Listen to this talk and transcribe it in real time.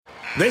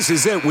This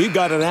is it. We've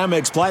got an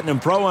Amex Platinum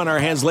Pro on our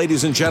hands,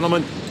 ladies and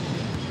gentlemen.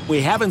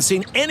 We haven't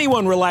seen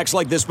anyone relax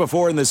like this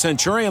before in the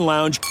Centurion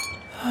Lounge.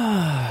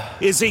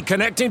 Is he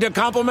connecting to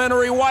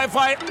complimentary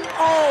Wi-Fi?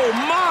 Oh,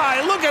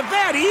 my. Look at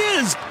that. He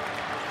is.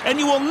 And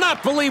you will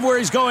not believe where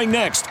he's going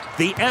next.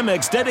 The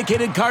Amex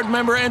dedicated card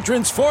member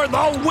entrance for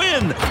the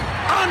win.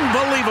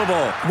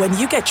 Unbelievable. When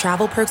you get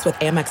travel perks with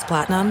Amex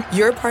Platinum,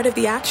 you're part of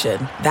the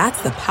action.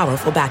 That's the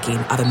powerful backing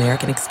of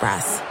American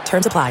Express.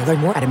 Terms apply. Learn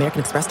more at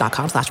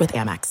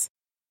americanexpress.com/withAmex.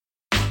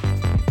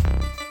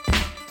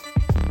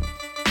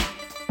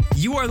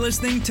 You are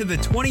listening to the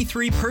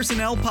 23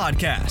 Personnel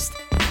Podcast,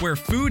 where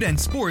food and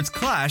sports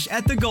clash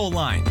at the goal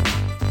line.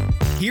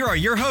 Here are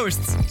your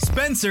hosts,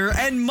 Spencer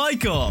and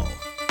Michael. All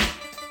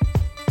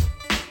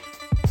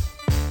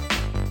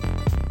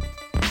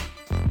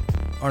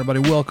right,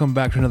 everybody, welcome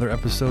back to another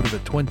episode of the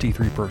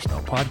 23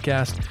 Personnel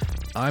Podcast.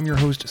 I'm your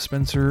host,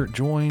 Spencer,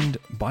 joined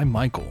by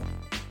Michael.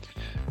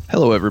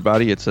 Hello,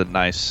 everybody. It's a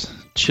nice,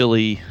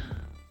 chilly,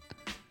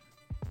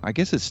 I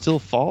guess it's still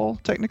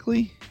fall,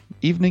 technically,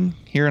 evening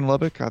here in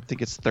Lubbock. I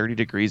think it's 30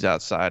 degrees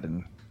outside,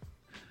 and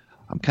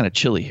I'm kind of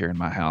chilly here in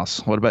my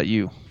house. What about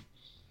you?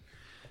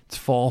 It's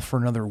fall for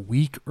another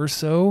week or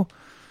so.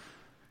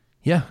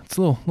 Yeah, it's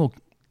a little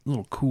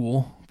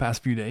cool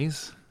past few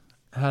days.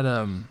 Had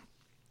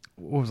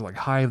what was it, like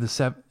high of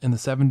in the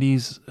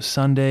 70s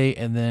Sunday,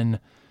 and then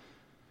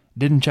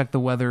didn't check the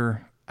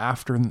weather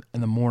after in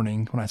the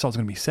morning when I saw it was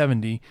going to be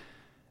 70,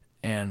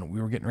 and we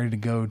were getting ready to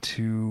go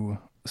to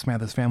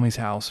Samantha's family's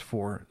house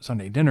for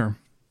Sunday dinner.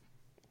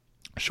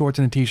 Shorts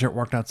and a t-shirt,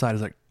 walked outside. I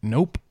was like,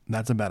 nope,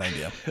 that's a bad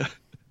idea.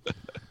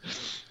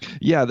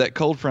 Yeah, that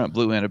cold front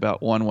blew in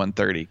about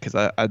 1:30 because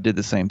I did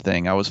the same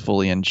thing. I was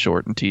fully in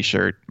short and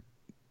t-shirt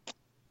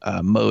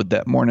mode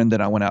that morning.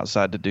 Then I went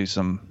outside to do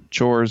some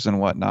chores and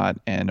whatnot,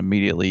 and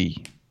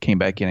immediately came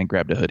back in and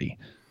grabbed a hoodie.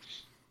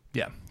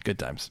 Yeah, good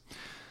times.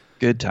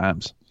 Good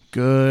times.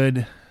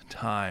 Good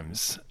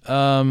times.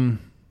 All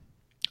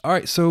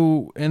right,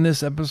 so in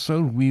this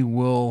episode, we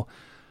will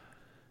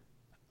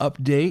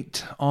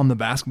update on the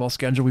basketball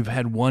schedule. We've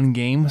had one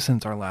game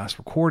since our last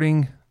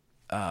recording.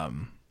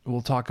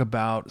 We'll talk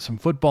about some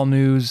football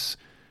news,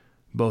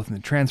 both in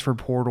the transfer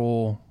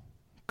portal,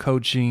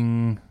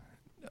 coaching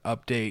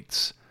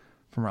updates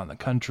from around the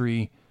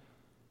country.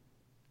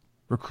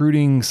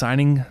 Recruiting,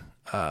 signing,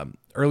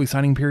 early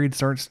signing period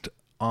starts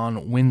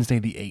on Wednesday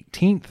the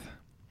 18th.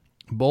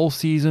 Bowl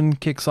season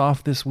kicks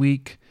off this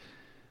week.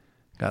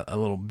 Got a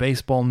little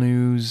baseball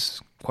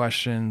news,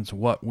 questions,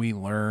 what we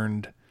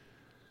learned.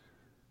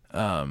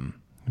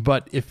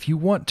 But if you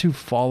want to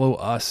follow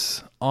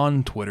us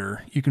on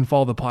Twitter, you can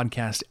follow the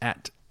podcast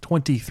at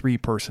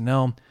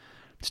 23personnel.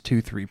 It's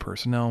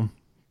 23personnel.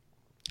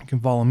 You can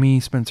follow me,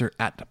 Spencer,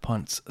 at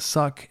Punts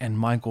Suck, and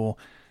Michael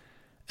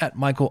at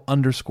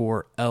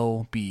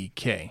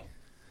Michael_LBK.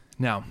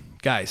 Now,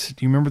 guys,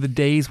 do you remember the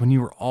days when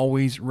you were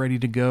always ready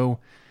to go?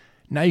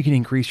 Now you can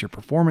increase your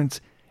performance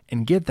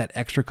and get that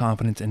extra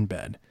confidence in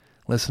bed.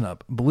 Listen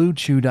up,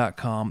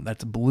 BlueChew.com.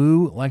 That's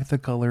blue like the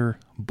color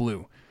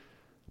blue.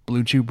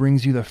 Blue Chew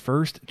brings you the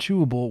first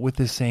chewable with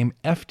the same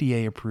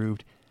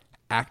FDA-approved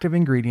active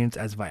ingredients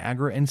as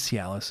Viagra and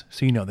Cialis,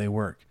 so you know they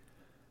work.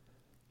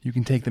 You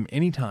can take them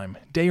anytime,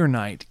 day or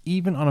night,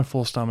 even on a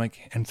full stomach,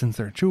 and since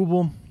they're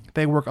chewable,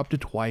 they work up to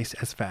twice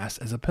as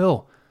fast as a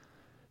pill,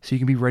 so you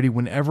can be ready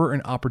whenever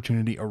an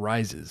opportunity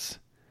arises.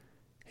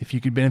 If you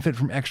could benefit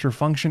from extra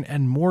function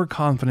and more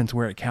confidence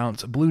where it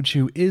counts, Blue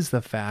Chew is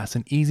the fast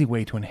and easy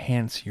way to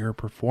enhance your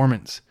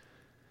performance.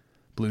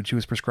 Blue Chew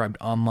is prescribed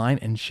online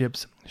and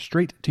ships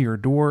straight to your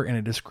door in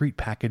a discreet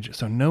package,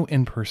 so no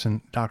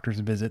in-person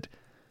doctor's visit,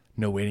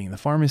 no waiting in the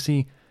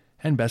pharmacy,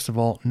 and best of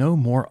all, no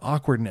more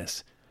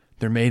awkwardness.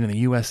 They're made in the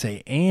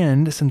USA,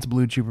 and since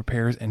Blue Chew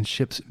prepares and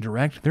ships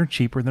direct, they're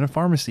cheaper than a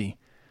pharmacy.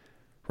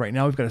 Right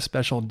now, we've got a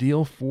special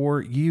deal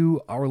for you,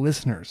 our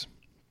listeners.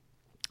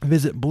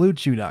 Visit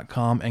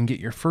BlueChew.com and get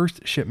your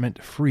first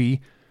shipment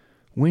free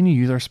when you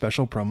use our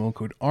special promo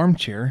code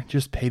ARMCHAIR.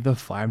 Just pay the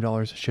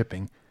 $5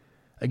 shipping.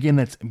 Again,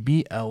 that's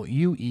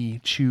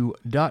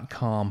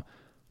BLUEChew.com,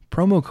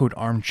 promo code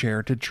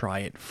ARMCHAIR to try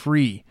it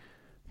free.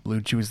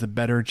 Blue Chew is the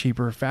better,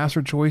 cheaper,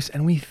 faster choice,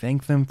 and we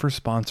thank them for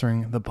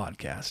sponsoring the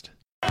podcast.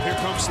 Here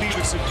comes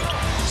Stevenson.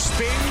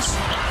 Spins.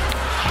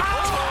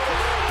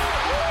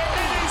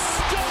 It is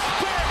stuck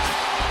back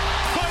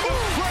by the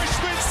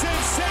freshman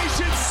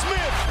sensation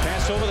Smith.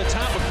 Pass over the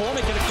top.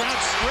 McCormick in a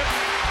ground strip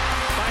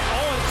by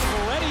Owens.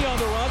 Moretti on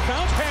the run.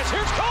 Bounce pass.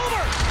 Here's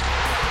Culver.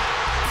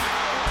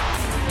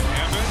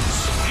 Evans.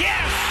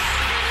 Yes!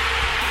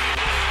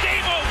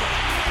 Game over.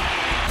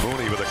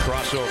 Mooney with a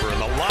crossover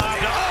and the lob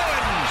to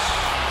Owens.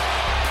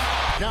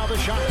 Now the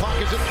shot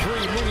clock is at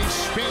 3. Mooney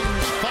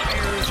spins,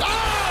 fires.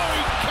 Oh,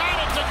 he got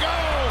it to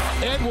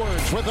go.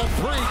 Edwards with a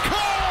 3.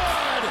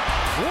 Good!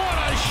 What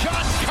a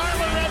shot,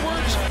 Kyler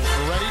Edwards.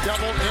 Moretti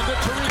doubled into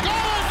Tariq.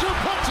 Owens who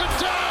puts it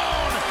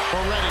down.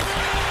 Moretti.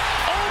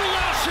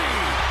 Odiasi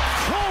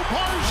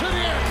crowbars it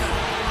in.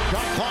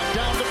 Shot clock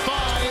down to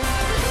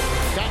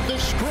 5. Got the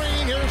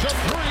screen. Here's a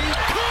 3.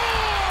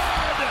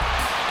 Good!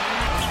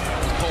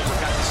 Culver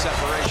got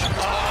separation.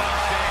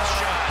 Big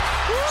shot.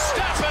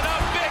 Stepping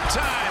up big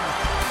time.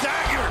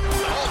 Dagger.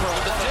 Over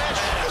with the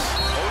dish.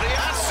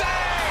 Odiase.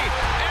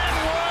 And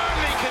one.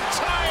 He can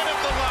tie it at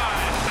the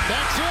line.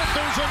 That's it.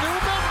 There's a new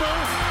member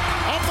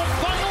of the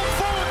Final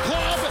Four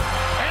Club,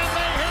 and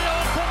they hail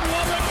from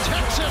Lubbock,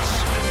 Texas.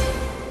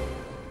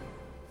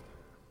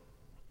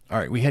 All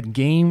right, we had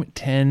Game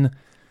 10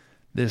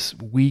 this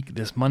week,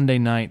 this Monday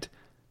night.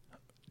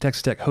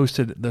 Texas Tech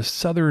hosted the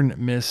Southern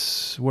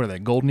Miss, what are they,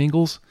 Golden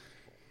Eagles?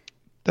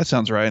 That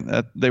sounds right.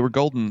 They were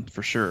golden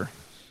for sure.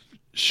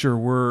 Sure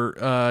were.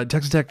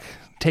 Texas Tech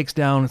takes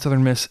down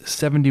Southern Miss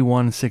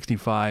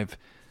 71-65,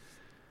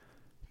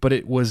 but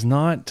it was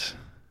not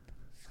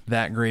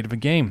that great of a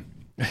game.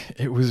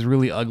 It was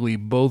really ugly,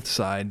 both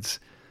sides.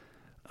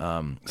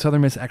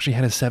 Southern Miss actually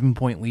had a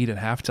 7-point lead at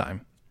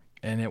halftime,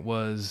 and it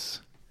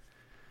was...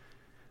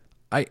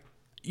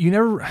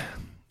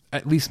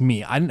 At least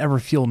me, I didn't ever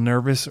feel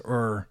nervous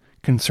or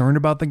concerned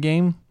about the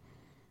game,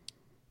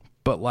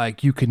 but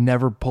like you could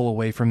never pull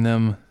away from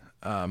them.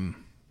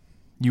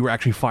 You were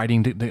actually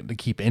fighting to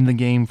keep in the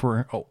game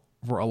for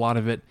a lot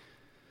of it.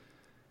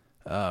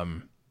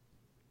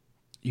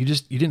 You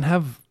didn't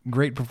have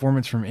great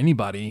performance from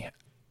anybody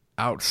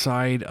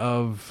outside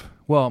of,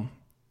 well,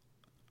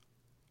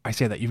 I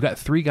say that you've got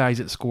 3 guys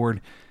that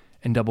scored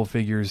in double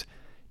figures.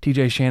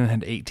 TJ Shannon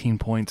had 18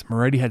 points.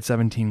 Moretti had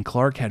 17.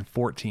 Clark had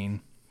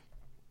 14.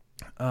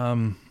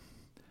 I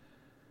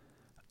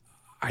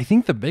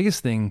think the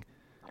biggest thing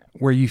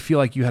where you feel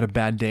like you had a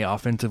bad day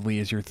offensively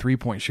is your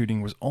 3-point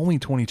shooting was only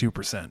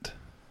 22%.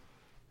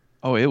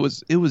 Oh, it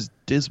was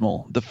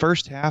dismal. The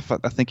first half, I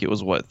think it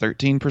was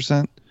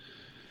 13%?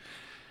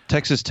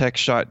 Texas Tech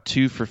shot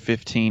 2 for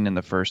 15 in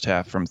the first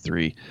half from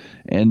 3.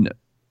 And,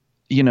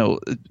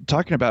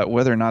 talking about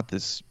whether or not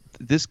this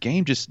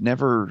game just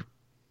never,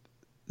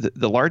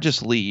 the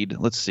largest lead,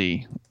 let's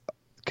see,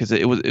 because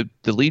the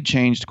lead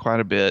changed quite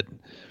a bit,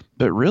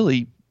 but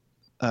really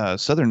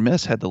Southern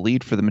Miss had the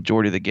lead for the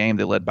majority of the game.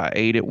 They led by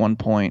 8 at one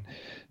point.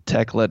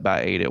 Tech led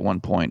by 8 at one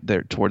point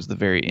there towards the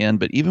very end.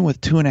 But even with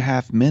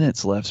 2.5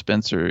 minutes left,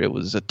 Spencer, it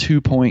was a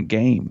 2-point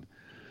game.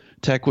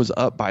 Tech was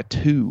up by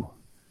 2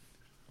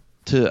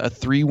 to a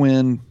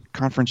 3-win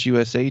Conference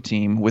USA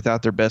team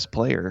without their best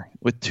player,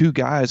 with 2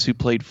 guys who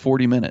played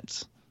 40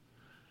 minutes.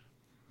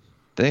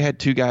 They had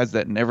 2 guys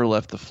that never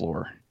left the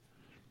floor.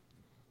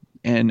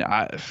 And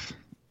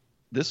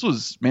this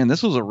was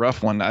a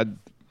rough one.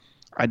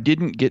 I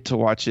didn't get to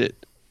watch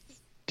it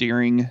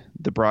during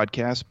the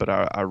broadcast, but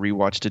I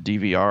rewatched a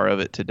DVR of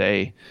it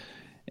today,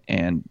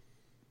 and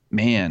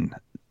man,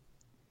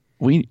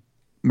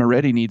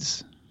 Moretti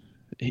needs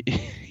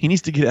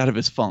to get out of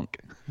his funk.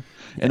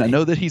 And I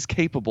know that he's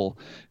capable,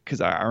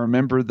 because I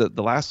remember the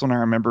last one I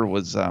remember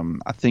was I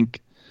think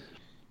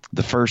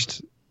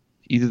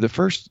either the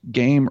first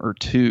game or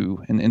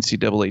 2 in the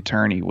NCAA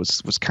tourney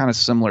was kind of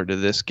similar to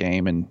this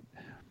game, and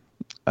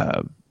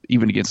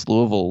even against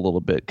Louisville a little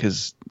bit,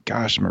 because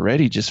gosh,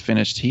 Moretti just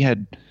finished. He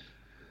had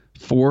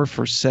 4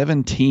 for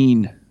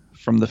 17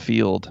 from the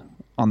field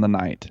on the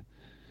night,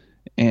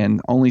 and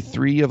only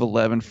 3 of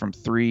 11 from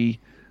 3.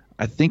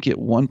 I think at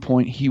one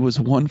point he was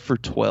 1 for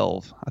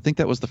 12. I think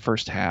that was the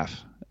first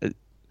half.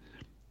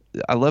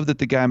 I love that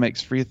the guy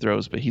makes free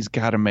throws, but he's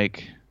got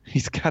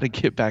to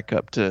get back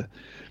up to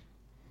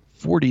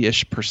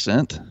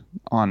 40-ish%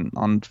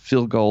 on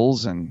field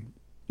goals, and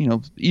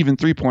even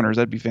 3-pointers.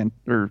 That'd be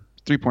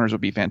 3-pointers would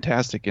be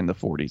fantastic in the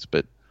 40s,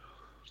 but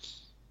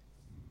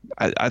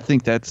I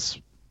think that's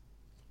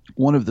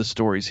one of the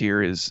stories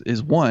here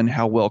is one,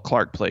 how well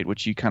Clark played,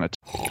 which you kind of.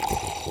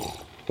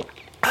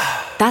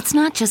 That's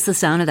not just the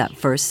sound of that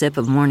first sip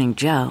of Morning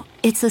Joe.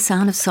 It's the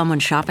sound of someone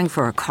shopping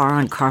for a car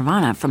on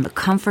Carvana from the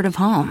comfort of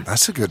home.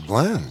 That's a good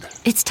blend.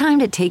 It's time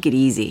to take it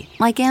easy,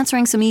 like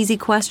answering some easy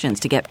questions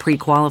to get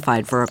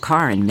pre-qualified for a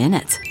car in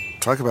minutes.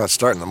 Talk about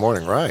starting the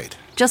morning right.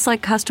 Just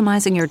like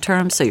customizing your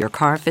terms so your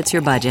car fits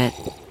your budget.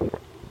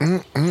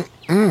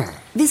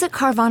 Visit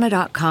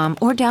Carvana.com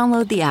or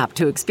download the app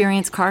to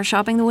experience car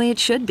shopping the way it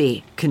should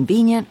be.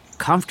 Convenient,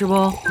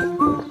 comfortable.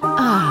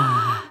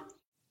 Ah.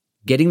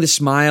 Getting the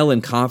smile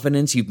and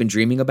confidence you've been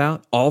dreaming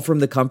about, all from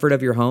the comfort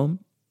of your home,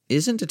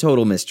 isn't a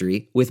total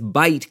mystery with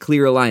Byte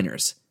clear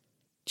aligners.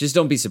 Just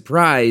don't be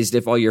surprised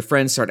if all your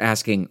friends start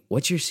asking,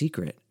 "What's your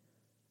secret?"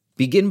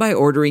 Begin by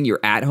ordering your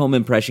at-home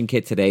impression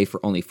kit today for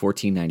only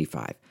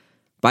 $14.95.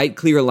 Byte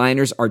clear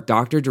aligners are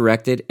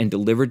doctor-directed and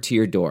delivered to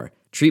your door.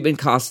 Treatment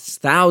costs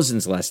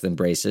thousands less than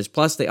braces,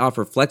 plus they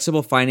offer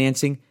flexible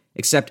financing,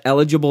 accept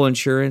eligible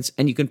insurance,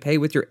 and you can pay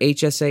with your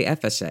HSA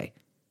FSA.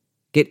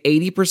 Get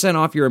 80%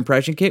 off your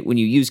impression kit when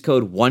you use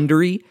code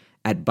WONDERY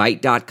at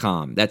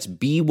Byte.com. That's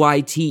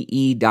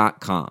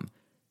BYTE.com.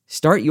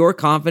 Start your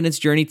confidence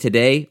journey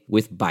today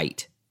with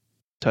Byte.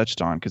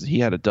 Touched on, because he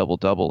had a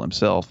double-double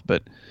himself,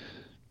 but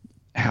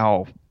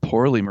how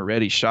poorly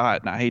Moretti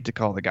shot, and I hate to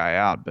call the guy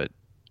out, but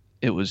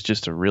it was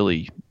just a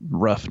really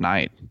rough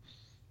night.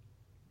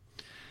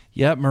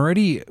 Yeah,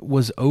 Moretti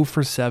was 0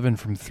 for 7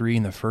 from 3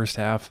 in the first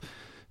half,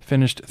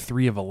 finished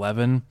 3 of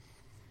 11.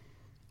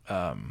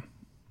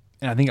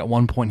 And I think at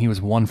one point he was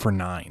 1 for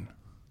 9.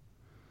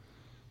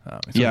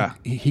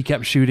 He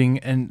kept shooting,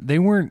 and they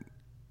weren't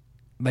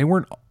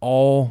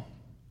all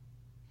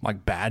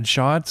like bad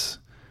shots.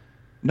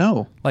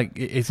 No. Like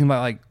it seemed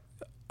like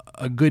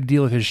a good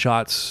deal of his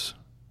shots,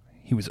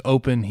 he was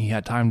open, he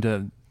had time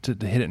to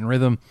hit it in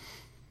rhythm.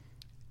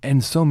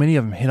 And so many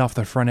of them hit off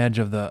the front edge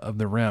of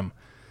the rim.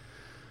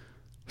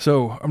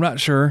 So I'm not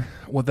sure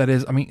what that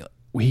is. I mean,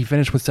 he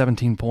finished with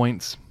 17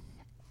 points,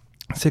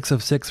 6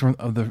 of 6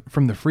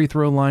 from the free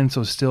throw line.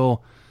 So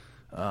still,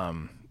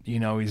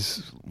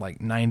 he's like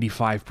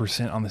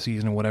 95% on the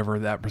season or whatever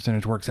that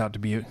percentage works out to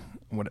be. I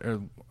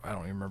don't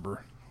even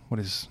remember what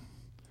is.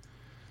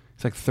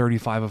 It's like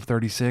 35 of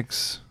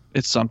 36.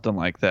 It's something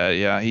like that.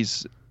 Yeah,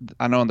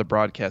 I know on the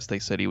broadcast they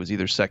said he was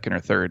either second or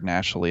third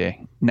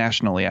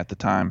nationally at the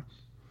time.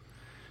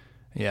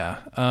 Yeah.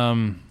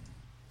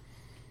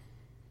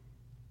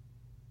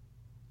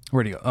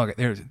 Where'd he go? Okay,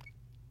 there's it.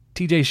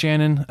 TJ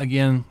Shannon,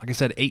 again, like I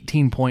said,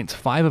 18 points,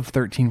 5 of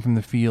 13 from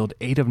the field,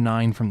 8 of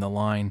 9 from the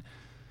line.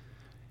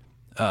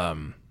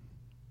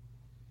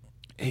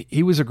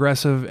 He was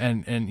aggressive,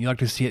 and you like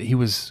to see it. He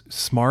was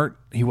smart.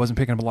 He wasn't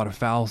picking up a lot of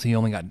fouls. He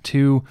only got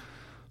 2.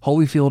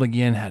 Holyfield,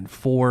 again, had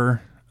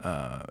 4.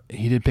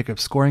 He did pick up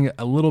scoring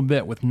a little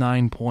bit with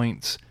 9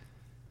 points.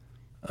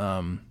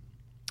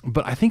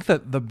 But I think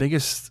that the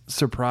biggest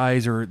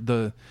surprise, or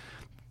the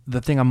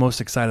thing I'm most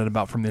excited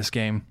about from this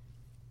game,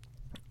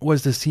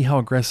 was to see how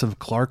aggressive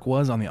Clark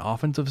was on the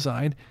offensive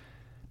side.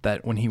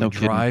 That when he would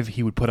drive,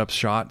 he would put up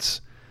shots,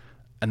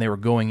 and they were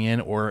going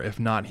in, or if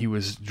not, he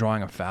was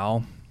drawing a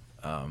foul.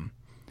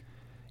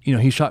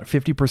 He shot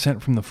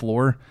 50% from the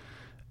floor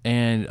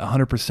and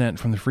 100%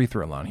 from the free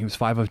throw line. He was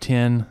 5 of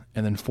 10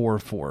 and then 4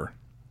 of 4.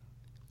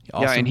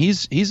 Yeah, and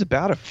he's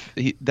about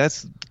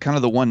that's kind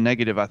of the one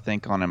negative I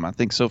think on him. I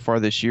think so far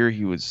this year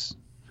he was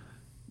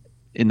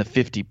in the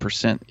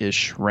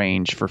 50%-ish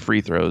range for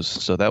free throws,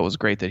 so that was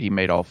great that he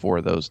made all 4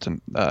 of those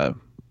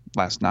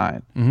last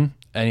night. Mm-hmm.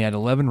 And he had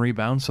 11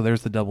 rebounds, so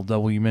there's the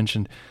double-double you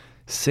mentioned.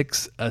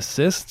 6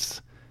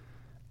 assists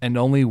and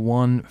only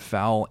 1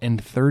 foul in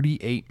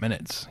 38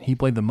 minutes. He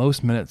played the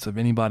most minutes of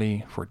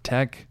anybody for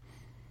Tech,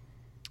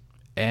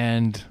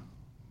 and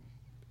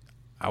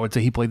I would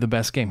say he played the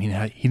best game. He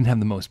didn't have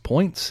the most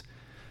points,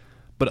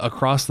 but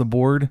across the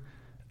board,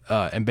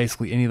 and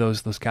basically any of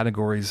those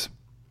categories,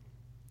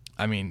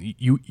 I mean,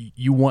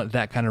 you want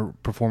that kind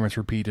of performance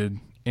repeated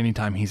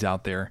anytime he's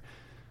out there.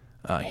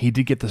 He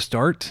did get the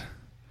start.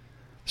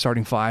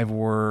 Starting 5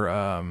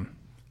 were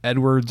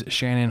Edwards,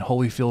 Shannon,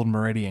 Holyfield,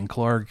 Moretti, and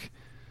Clark.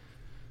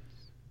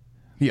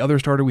 The other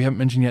starter we haven't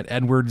mentioned yet,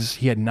 Edwards,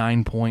 he had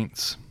 9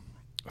 points,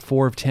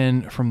 4 of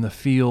 10 from the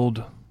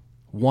field,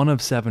 1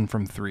 of 7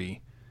 from 3.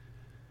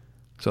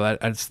 So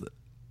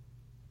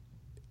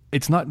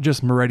it's not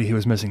just Moretti who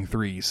was missing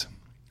threes.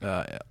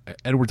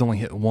 Edwards only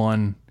hit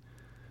 1,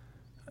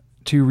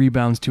 2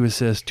 rebounds, 2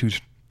 assists,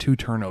 2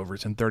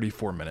 turnovers in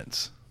 34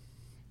 minutes.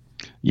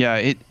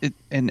 Yeah,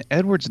 and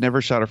Edwards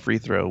never shot a free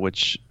throw,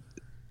 which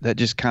that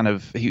just kind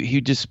of he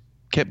just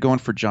kept going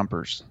for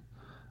jumpers,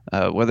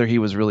 whether he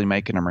was really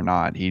making them or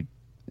not. He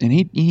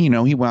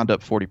wound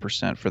up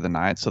 40% for the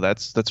night, so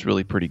that's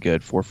really pretty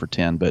good, 4 for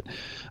 10. But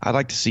I'd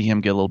like to see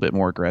him get a little bit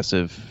more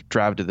aggressive,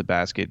 drive to the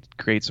basket,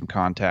 create some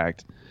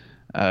contact,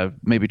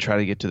 maybe try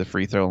to get to the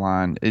free throw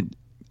line.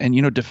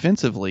 And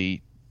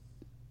defensively,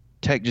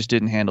 Tech just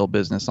didn't handle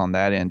business on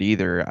that end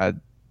either.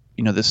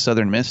 This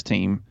Southern Miss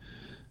team,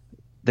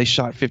 they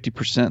shot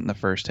 50% in the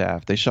first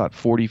half. They shot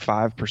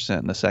 45%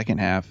 in the second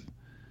half.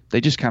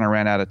 They just kind of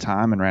ran out of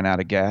time and ran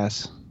out of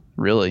gas,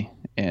 really.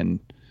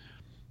 And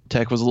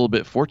Tech was a little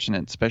bit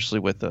fortunate, especially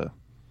with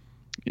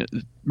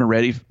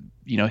Moretti,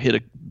 hit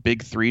a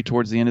big 3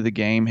 towards the end of the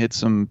game, hit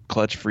some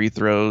clutch free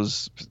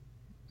throws.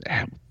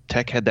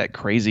 Tech had that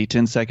crazy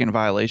 10-second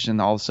violation.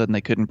 All of a sudden, they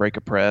couldn't break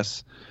a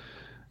press.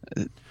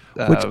 Which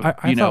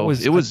I thought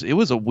was it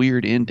was a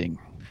weird ending.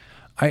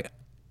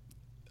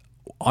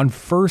 On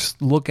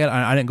first look at it,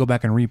 I didn't go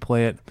back and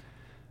replay it,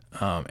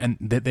 and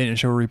they didn't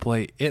show a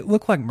replay. It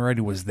looked like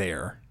Moretti was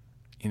there.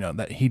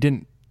 That he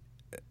didn't.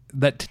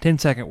 That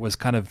 10-second was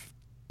kind of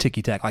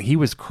ticky-tack, like he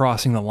was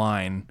crossing the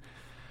line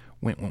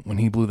when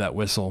he blew that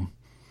whistle.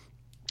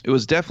 It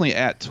was definitely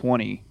at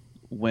 20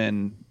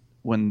 when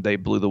they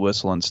blew the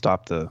whistle and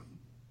stopped the.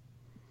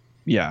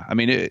 Yeah, I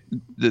mean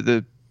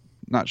the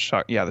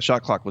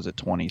shot clock was at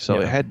 20,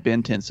 so it had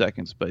been 10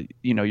 seconds. But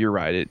you're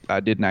right. I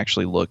didn't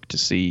actually look to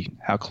see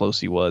how close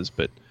he was,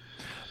 but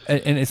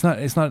and it's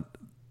not.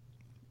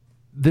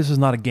 This is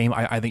not a game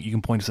I think you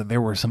can point to.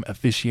 There were some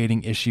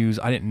officiating issues.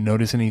 I didn't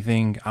notice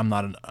anything. I'm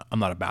not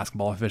a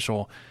basketball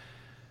official.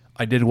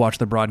 I did watch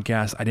the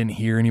broadcast. I didn't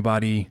hear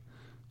anybody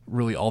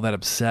really all that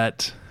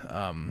upset.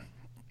 I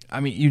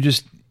mean, you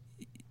just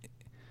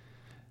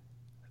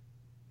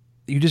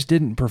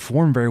didn't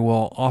perform very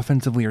well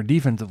offensively or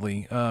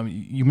defensively.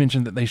 You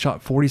mentioned that they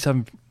shot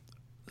 47.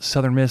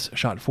 Southern Miss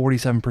shot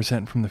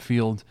 47% from the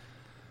field,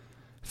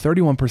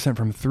 31%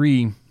 from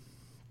 3.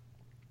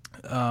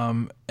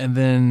 And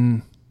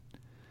then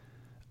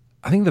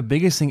I think the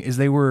biggest thing is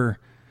they were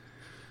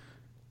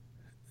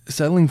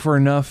settling for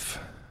enough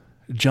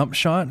jump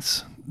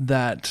shots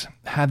that,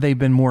 had they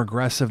been more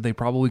aggressive, they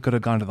probably could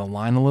have gone to the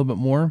line a little bit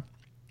more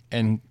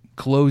and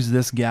closed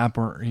this gap,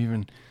 or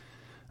even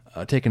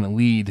taken a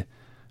lead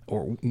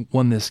or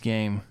won this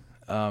game.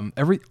 All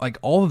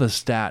of the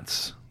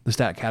stats, the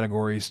stat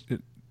categories,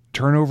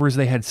 turnovers,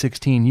 they had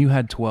 16, you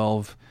had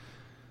 12.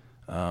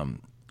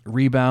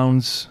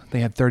 Rebounds, they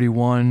had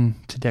 31.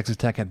 Texas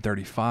Tech had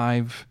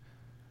 35.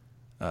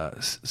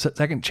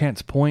 Second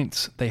chance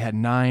points, they had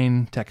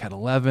 9. Tech had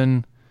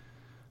 11.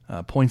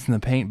 Points in the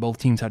paint, both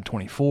teams had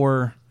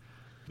 24.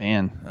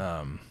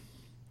 Man,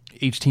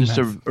 each team just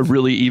a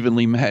really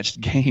evenly matched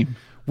game,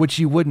 which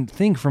you wouldn't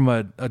think from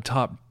a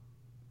top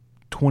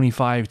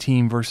 25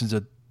 team versus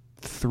a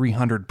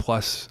 300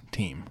 plus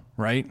team,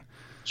 right?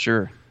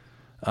 Sure.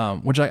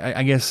 Which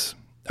I guess,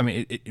 I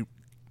mean, it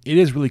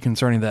is really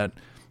concerning that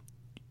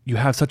you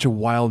have such a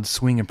wild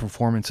swing in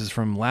performances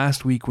from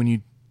last week when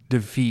you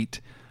defeat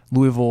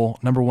Louisville,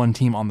 number 1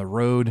 team on the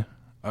road,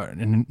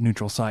 in a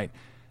neutral site,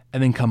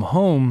 and then come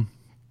home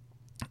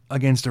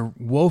against a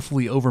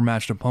woefully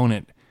overmatched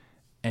opponent,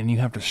 and you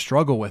have to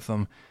struggle with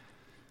them.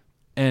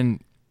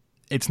 And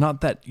it's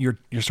not that your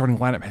starting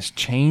lineup has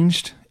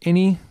changed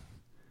any.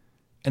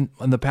 And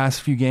in the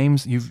past few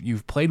games,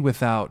 you've played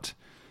without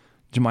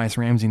Jahmias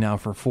Ramsey now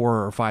for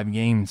 4 or 5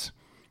 games,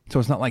 so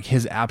it's not like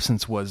his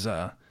absence was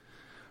the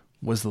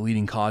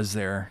leading cause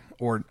there,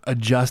 or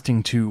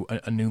adjusting to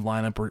a new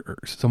lineup or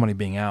somebody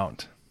being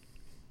out.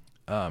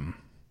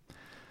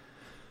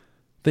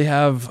 They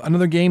have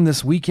another game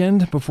this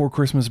weekend before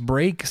Christmas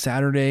break.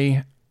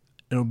 Saturday,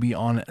 it'll be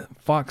on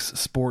Fox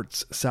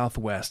Sports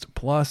Southwest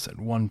Plus at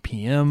 1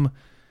 p.m.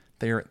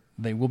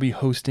 They will be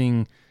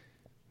hosting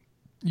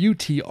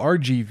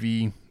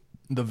UTRGV,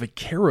 the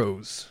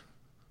Vaqueros,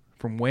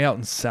 from way out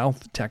in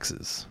South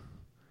Texas.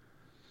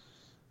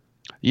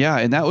 Yeah,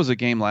 and that was a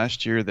game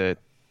last year that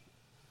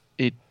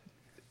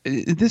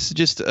this is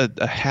just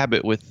a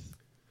habit with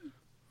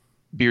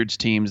Beard's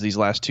teams these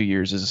last 2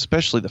 years, is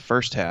especially the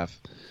first half.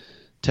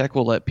 Tech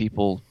will let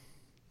people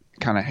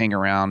kind of hang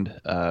around.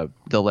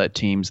 They'll let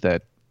teams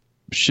that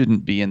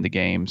shouldn't be in the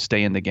game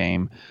stay in the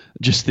game.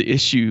 Just the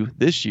issue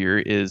this year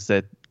is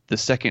that the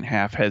second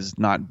half has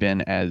not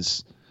been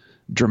as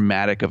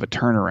dramatic of a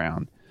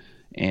turnaround.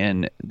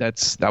 And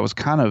that was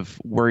kind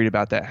of worried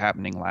about that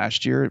happening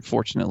last year.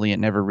 Fortunately, it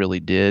never really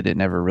did. It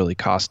never really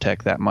cost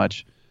Tech that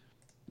much.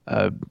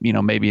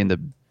 Maybe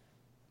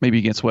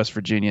against West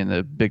Virginia in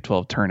the Big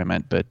 12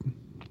 tournament, but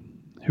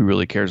who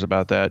really cares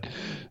about that?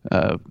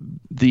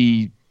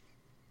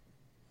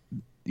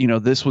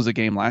 This was a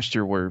game last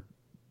year where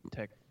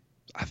Tech,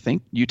 I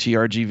think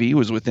UTRGV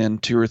was within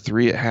 2 or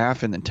 3 at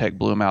half, and then Tech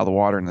blew them out of the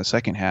water in the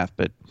second half.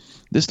 But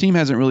this team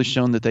hasn't really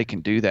shown that they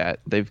can do that.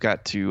 They've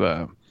got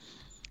to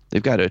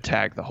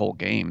attack the whole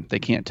game. They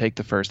can't take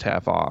the first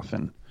half off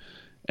and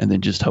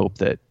then just hope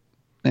that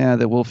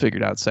we'll figure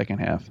it out second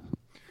half,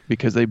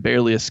 because they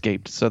barely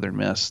escaped Southern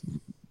Miss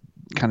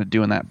kind of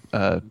doing that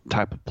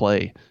type of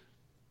play.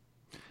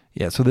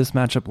 Yeah, so this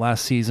matchup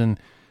last season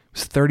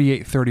was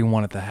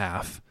 38-31 at the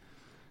half,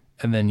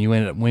 and then you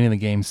ended up winning the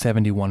game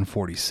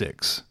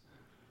 71-46.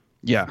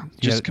 Yeah,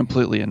 just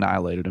completely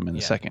annihilated them in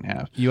the second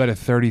half. You had a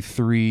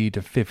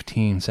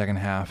 33-15 second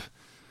half,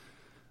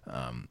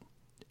 and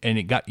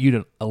it got you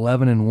to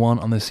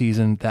 11-1 on the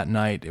season that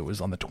night. It was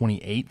on the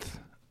 28th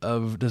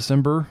of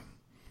December,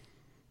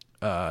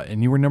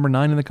 and you were number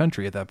 9 in the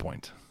country at that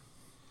point.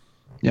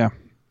 Yeah.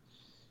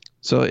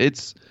 So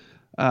it's,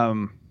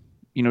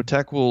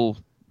 Tech will,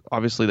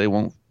 obviously they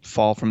won't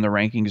fall from the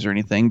rankings or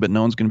anything, but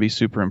no one's going to be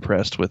super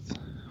impressed with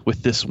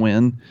this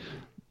win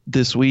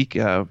this week.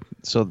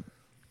 So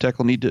Tech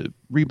will need to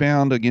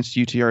rebound against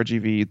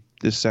UTRGV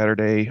this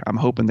Saturday. I'm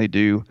hoping they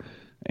do.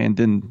 And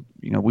then,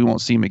 we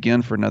won't see them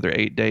again for another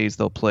 8 days.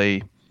 They'll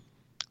play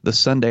the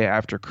Sunday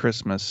after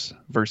Christmas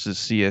versus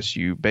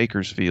CSU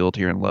Bakersfield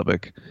here in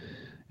Lubbock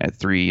at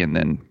 3. And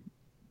then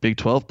Big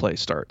 12 play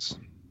starts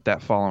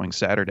that following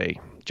Saturday,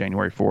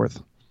 January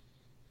 4th.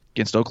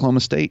 Against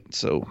Oklahoma State.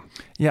 So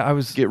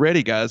get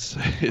ready, guys.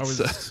 I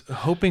was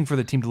hoping for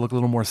the team to look a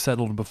little more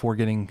settled before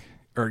being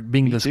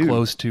this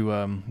close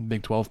to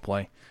Big 12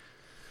 play.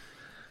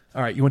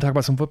 All right, you want to talk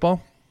about some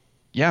football?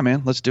 Yeah,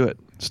 man, let's do it.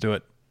 Let's do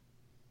it.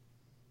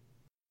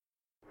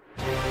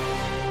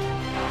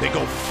 They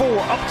go 4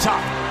 up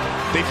top.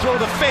 They throw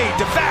the fade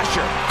to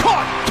Vasher.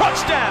 Caught.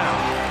 Touchdown.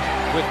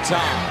 With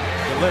Tom.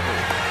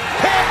 Delivered.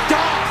 Picked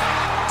off.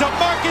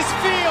 DeMarcus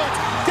Fields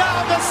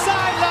down the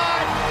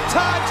sideline.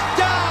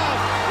 Touchdown.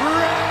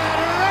 Red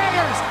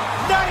Raiders.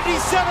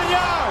 97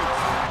 yards.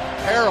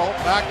 Harrell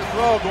back to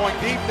throw, going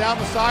deep down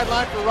the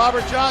sideline for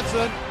Robert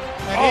Johnson.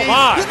 And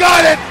he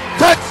got it.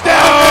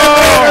 Touchdown,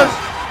 Red Raiders.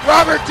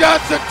 Robert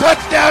Johnson,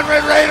 touchdown,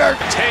 Red Raiders.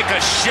 Take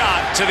a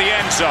shot to the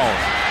end zone.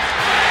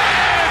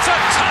 It's a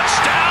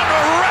touchdown to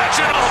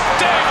Reginald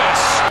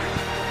Davis.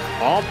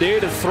 All day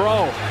to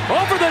throw.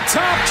 Over the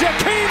top,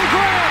 Jakeem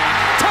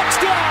Grant.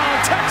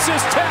 Touchdown,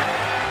 Texas Tech.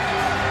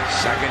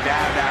 Second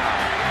down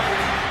now.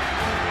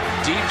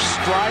 Deep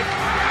strike.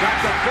 Got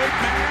the big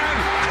man.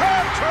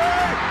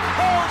 Crabtree.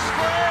 Pulls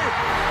free.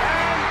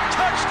 And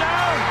touchdown.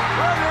 down.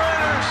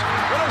 Runners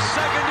with a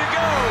second to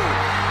go.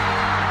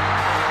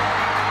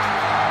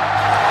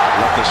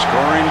 Let the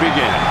scoring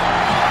begin.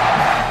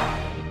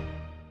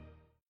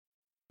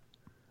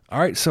 All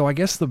right, so I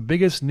guess the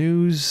biggest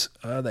news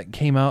that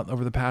came out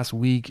over the past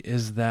week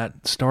is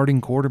that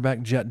starting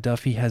quarterback Jett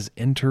Duffy has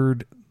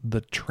entered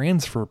the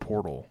transfer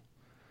portal.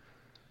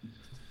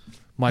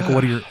 Michael,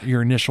 what are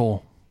your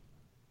initial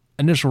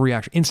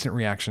reaction, instant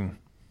reaction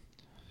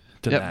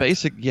to that?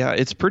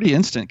 It's pretty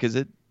instant because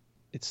it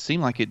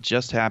seemed like it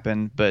just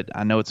happened, but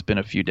I know it's been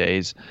a few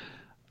days.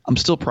 I'm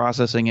still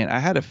processing it. I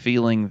had a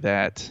feeling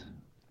that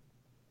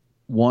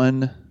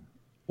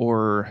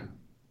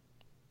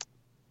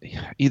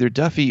either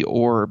Duffy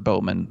or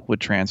Bowman would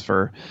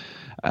transfer.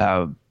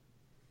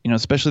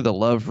 Especially the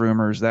Love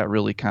rumors that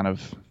really kind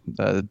of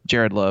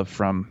Jared Love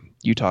from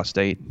Utah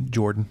State.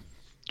 Jordan.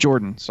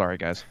 Sorry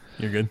guys.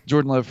 You're good.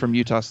 Jordan Love from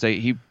Utah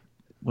State.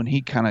 When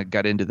he kind of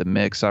got into the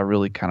mix, I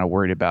really kind of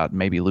worried about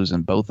maybe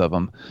losing both of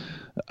them.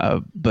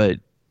 But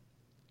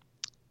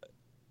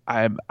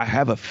I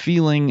have a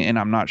feeling, and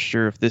I'm not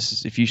sure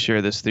if you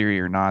share this theory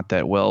or not,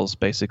 that Wells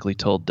basically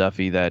told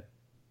Duffy that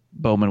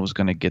Bowman was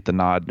going to get the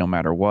nod no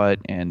matter what,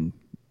 and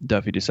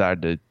Duffy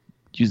decided to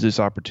use this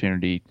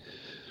opportunity.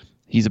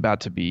 He's about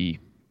to be,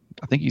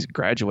 I think he's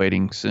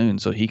graduating soon,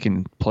 so he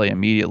can play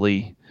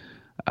immediately,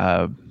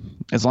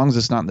 as long as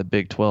it's not in the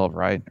Big 12,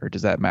 right? Or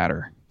does that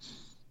matter?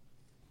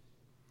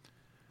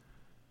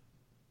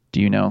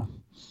 Do you know?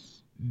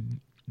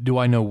 Do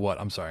I know what?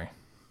 I'm sorry.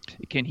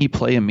 Can he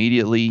play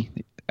immediately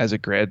as a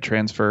grad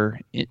transfer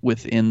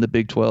within the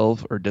Big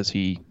 12, or does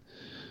he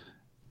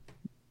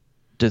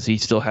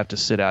still have to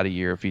sit out a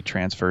year if he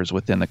transfers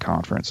within the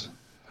conference?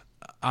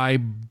 I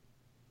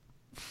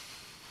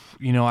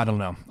don't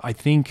know. I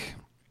think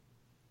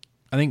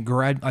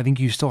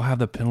you still have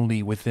the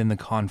penalty within the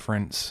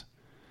conference.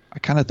 I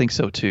kind of think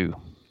so too.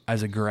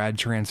 As a grad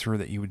transfer,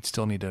 that you would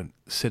still need to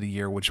sit a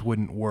year, which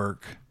wouldn't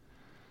work.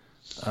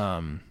 But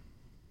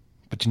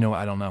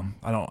I don't know.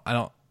 I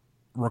don't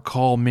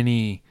recall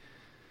many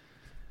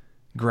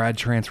grad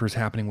transfers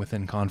happening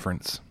within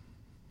conference.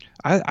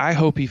 I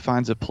hope he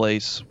finds a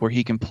place where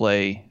he can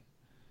play,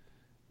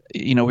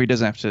 where he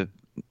doesn't have to,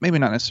 maybe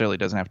not necessarily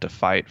doesn't have to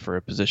fight for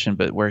a position,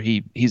 but where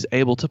he's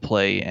able to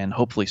play and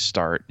hopefully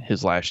start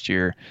his last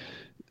year.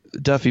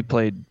 Duffy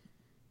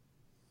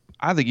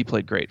I think he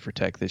played great for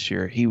Tech this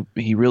year.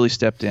 He really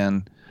stepped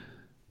in,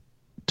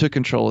 took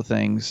control of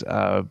things.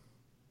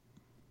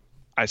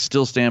 I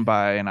still stand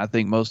by, and I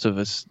think most of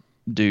us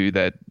do,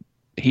 that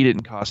he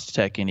didn't cost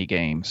Tech any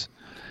games.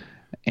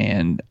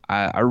 And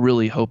I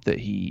really hope that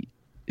he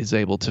is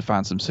able to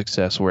find some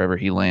success wherever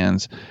he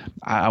lands.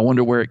 I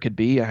wonder where it could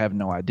be. I have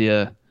no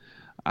idea.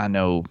 I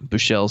know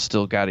Buechele's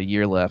still got a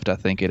year left, I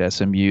think, at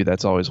SMU.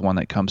 That's always one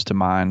that comes to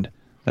mind.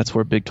 That's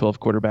where Big 12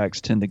 quarterbacks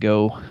tend to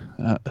go,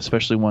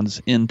 especially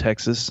ones in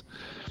Texas.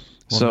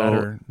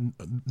 Well,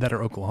 that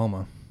or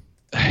Oklahoma.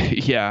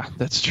 Yeah,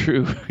 that's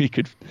true. He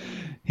could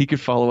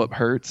follow up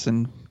Hurts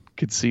and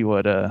could see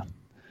what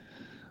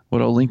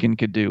old Lincoln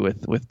could do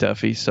with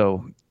Duffy.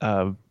 So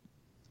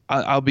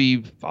I'll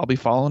be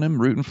following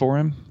him, rooting for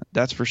him.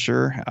 That's for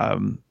sure.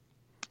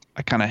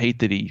 I kind of hate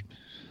that he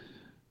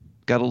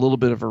got a little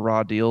bit of a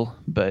raw deal,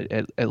 but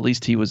at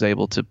least he was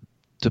able to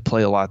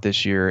play a lot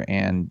this year,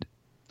 and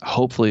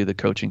hopefully the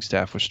coaching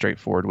staff was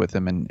straightforward with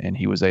him, and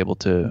he was able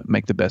to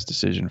make the best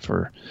decision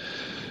for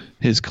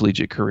his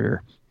collegiate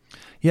career.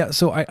 Yeah,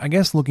 so I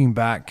guess looking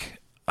back,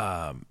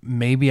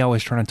 maybe I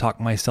was trying to talk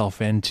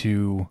myself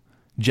into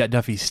Jett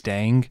Duffy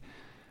staying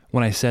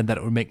when I said that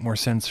it would make more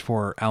sense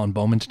for Alan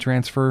Bowman to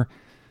transfer.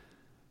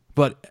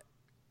 But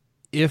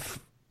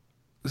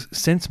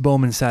since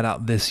Bowman sat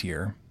out this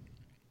year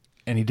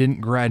and he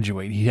didn't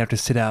graduate, he'd have to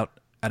sit out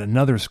at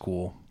another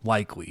school,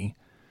 likely.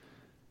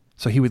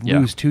 So he would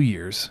lose 2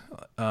 years.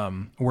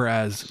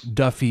 Whereas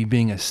Duffy,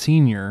 being a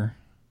senior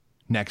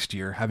next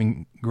year,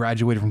 having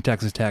graduated from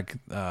Texas Tech,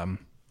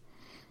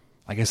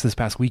 I guess this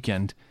past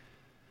weekend,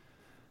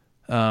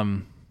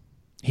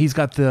 he's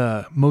got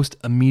the most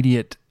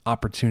immediate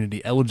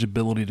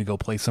eligibility to go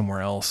play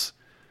somewhere else.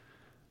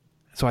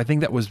 So I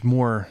think that was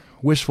more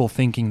wishful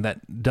thinking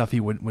that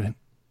Duffy would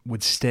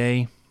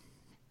stay.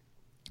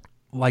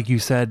 Like you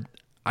said,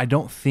 I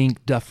don't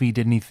think Duffy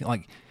did anything.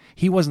 Like,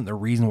 he wasn't the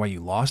reason why you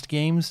lost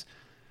games.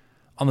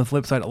 On the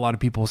flip side, a lot of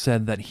people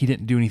said that he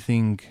didn't do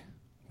anything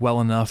well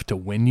enough to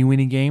win you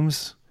any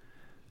games.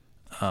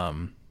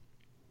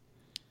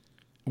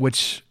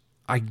 Which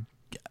I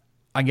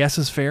guess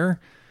is fair.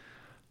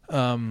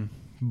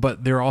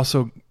 But there are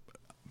also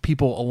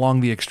people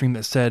along the extreme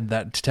that said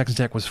that Texas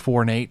Tech was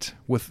 4-8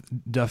 with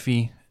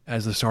Duffy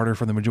as the starter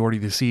for the majority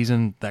of the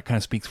season. That kind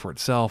of speaks for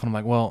itself. And I'm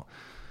like, well,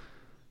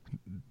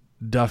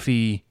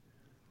 Duffy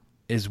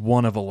is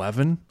 1 of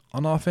 11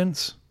 on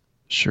offense.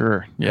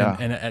 Sure, yeah.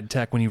 And at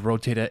Tech, when you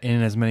rotate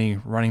in as many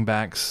running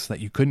backs that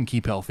you couldn't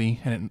keep healthy,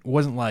 and it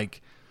wasn't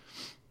like,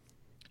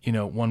 it's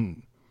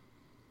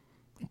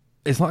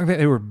not like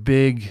they were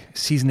big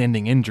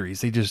season-ending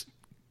injuries. They just,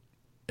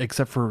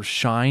 except for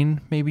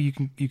Shine, maybe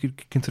you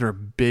could consider a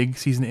big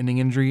season-ending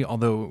injury,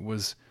 although it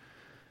was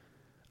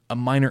a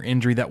minor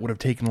injury that would have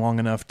taken long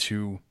enough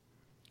to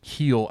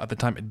heal at the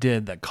time it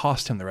did that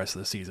cost him the rest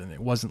of the season.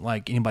 It wasn't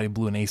like anybody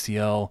blew an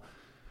ACL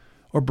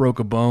or broke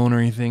a bone or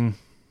anything.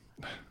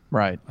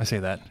 Right. I say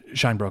that.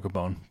 Shine broke a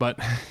bone, but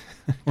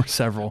or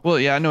several. Well,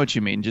 yeah, I know what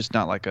you mean. Just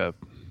not like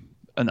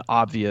an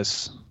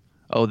obvious,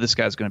 oh, this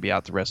guy's going to be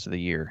out the rest of the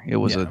year. It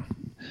was a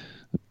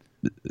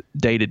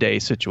day-to-day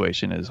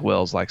situation, as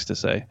Wells likes to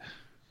say.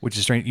 Which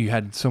is strange. You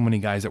had so many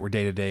guys that were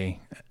day-to-day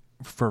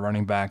for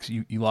running backs.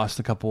 You lost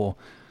a couple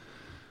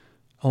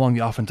along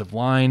the offensive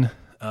line.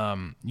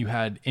 You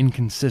had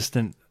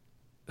inconsistent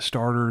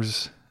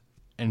starters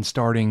and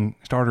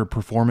starter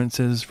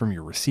performances from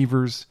your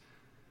receivers.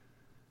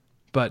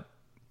 But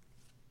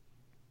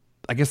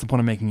I guess the point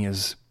I'm making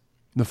is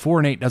the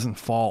 4-8 doesn't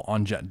fall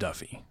on Jett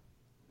Duffy.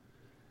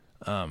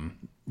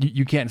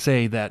 You can't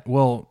say that,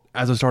 well,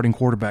 as a starting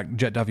quarterback,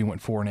 Jett Duffy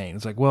went 4-8.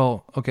 It's like,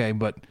 well, okay,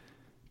 but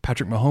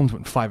Patrick Mahomes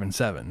went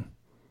 5-7.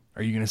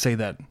 Are you going to say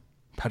that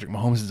Patrick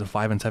Mahomes is a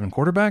 5-7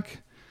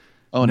 quarterback?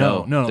 Oh,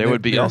 no. There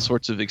would be all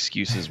sorts of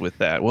excuses with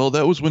that. Well,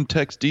 that was when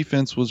Tech's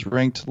defense was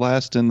ranked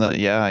last in the...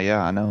 Yeah,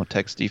 I know.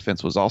 Tech's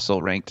defense was also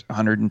ranked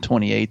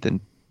 128th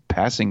in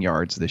passing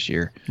yards this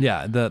year.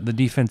 Yeah, the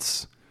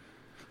defense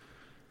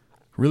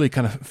really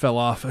kind of fell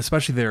off,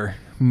 especially their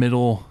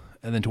middle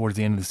and then towards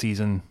the end of the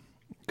season.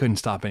 Couldn't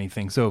stop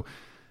anything. So,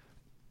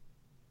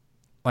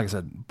 like I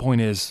said,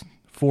 point is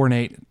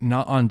 4-8,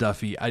 not on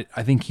Duffy. I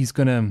think he is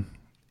going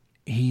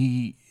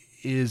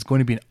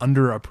to be an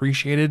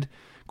underappreciated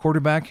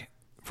quarterback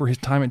for his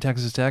time at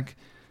Texas Tech,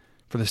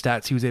 for the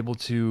stats he was able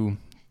to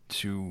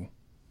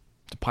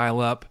pile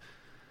up.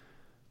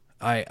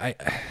 I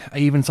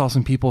even saw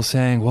some people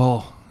saying,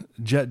 well,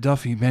 Jett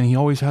Duffy, man, he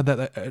always had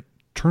that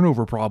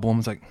turnover problem.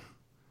 It's like,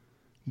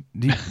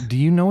 do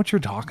you know what you're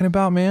talking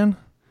about, man?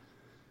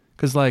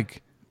 Because,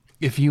 like,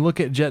 if you look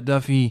at Jett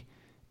Duffy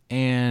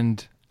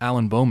and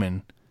Alan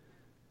Bowman,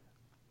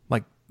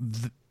 like,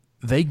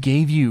 they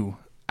gave you,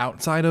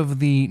 outside of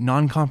the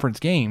non-conference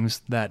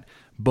games that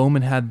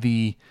Bowman had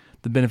the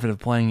benefit of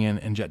playing in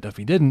and Jett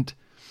Duffy didn't,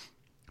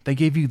 they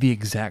gave you the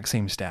exact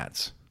same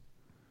stats.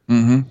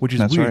 Which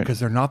is weird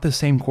because they're not the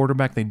same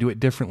quarterback. They do it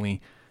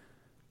differently,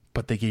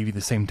 but they gave you the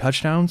same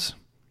touchdowns,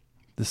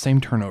 the same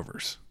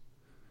turnovers.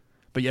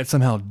 But yet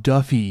somehow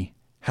Duffy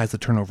has the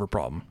turnover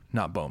problem,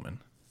 not Bowman.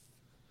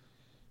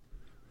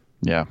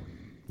 Yeah.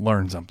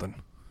 Learn something.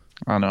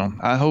 I know.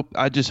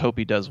 I just hope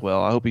he does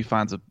well. I hope he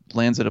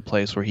lands at a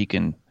place where he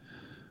can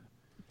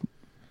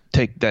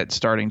take that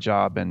starting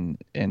job and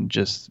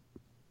just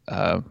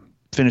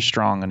finish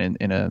strong and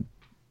in a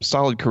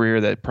solid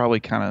career that probably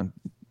kind of,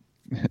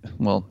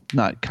 well,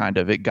 not kind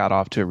of, it got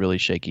off to a really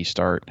shaky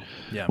start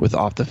with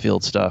off the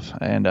field stuff.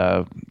 And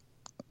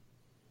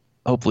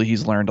hopefully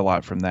he's learned a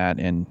lot from that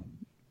and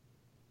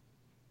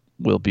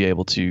will be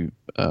able to,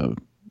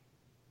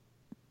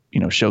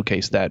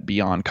 showcase that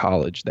beyond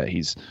college, that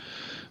he's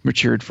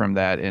matured from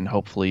that and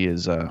hopefully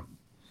is a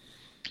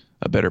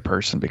better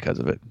person because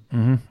of it.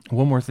 Mm-hmm.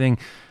 One more thing.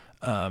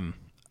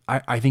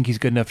 I think he's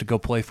good enough to go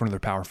play for another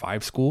Power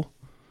 5 school.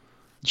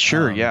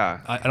 Sure, yeah.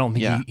 I don't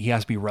think he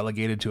has to be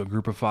relegated to a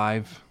group of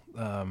 5.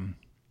 Now,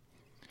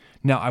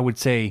 I would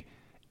say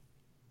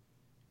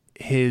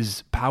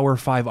his Power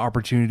 5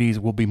 opportunities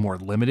will be more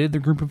limited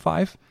than group of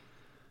 5.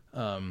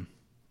 And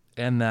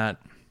that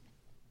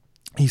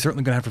he's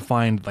certainly going to have to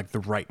find like the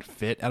right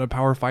fit at a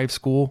Power 5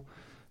 school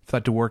for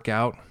that to work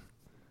out.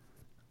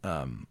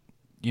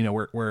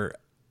 Where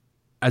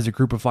as a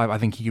group of 5, I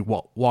think he could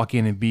walk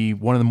in and be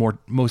one of the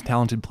most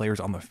talented players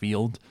on the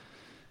field.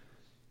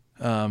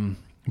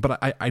 But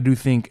I do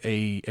think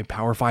a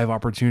Power 5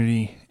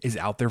 opportunity is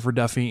out there for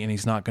Duffy, and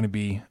he's not going to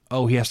be,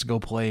 he has to go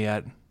play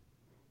at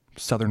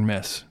Southern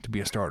Miss to be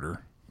a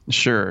starter.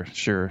 Sure.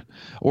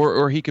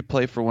 Or he could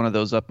play for one of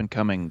those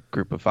up-and-coming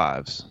group of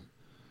 5s.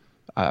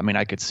 I mean,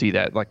 I could see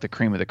that, like the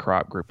cream of the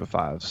crop group of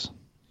 5s.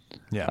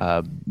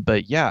 Yeah.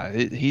 But yeah,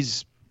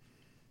 he's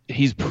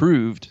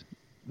proved,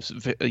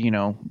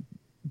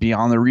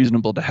 beyond the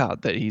reasonable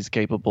doubt that he's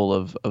capable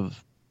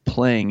of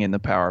playing in the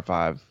Power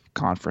 5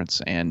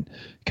 conference and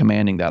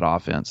commanding that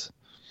offense.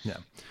 Yeah.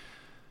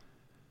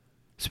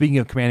 Speaking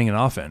of commanding an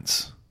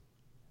offense,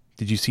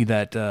 did you see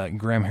that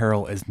Graham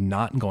Harrell is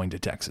not going to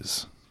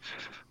Texas?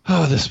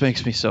 Oh, this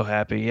makes me so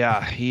happy.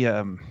 Yeah, he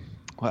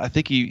I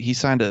think he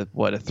signed a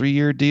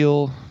 3-year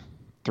deal,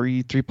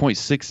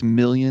 $3.6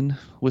 million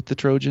with the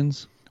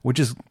Trojans, which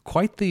is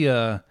quite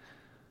the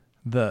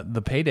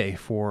payday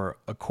for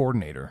a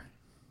coordinator.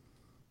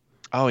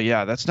 Oh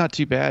yeah, that's not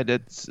too bad.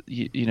 That's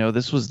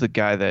this was the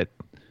guy that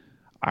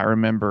I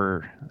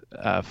remember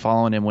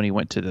following him when he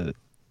went to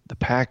the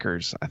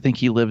Packers. I think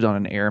he lived on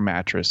an air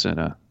mattress in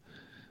a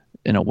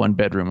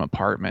 1-bedroom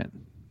apartment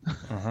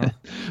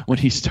when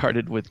he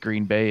started with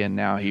Green Bay, and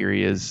now here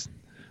he is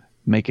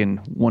making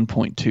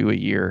 1.2 a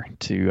year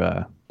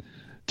to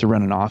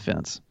run an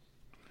offense.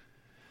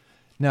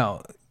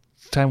 Now,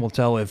 time will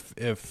tell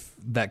if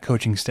that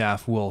coaching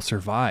staff will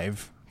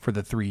survive for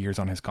the 3 years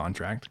on his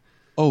contract.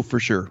 Oh, for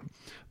sure.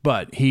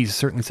 But he's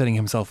certainly setting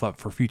himself up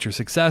for future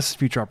success,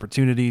 future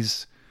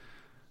opportunities.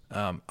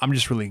 I'm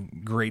just really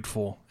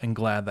grateful and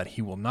glad that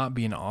he will not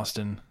be in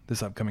Austin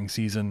this upcoming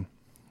season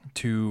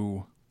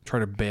to try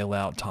to bail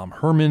out Tom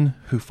Herman,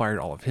 who fired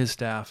all of his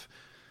staff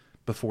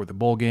before the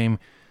bowl game,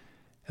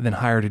 and then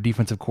hired a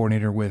defensive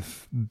coordinator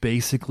with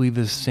basically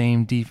the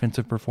same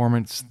defensive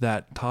performance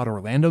that Todd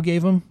Orlando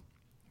gave him,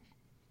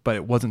 but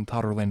it wasn't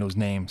Todd Orlando's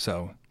name,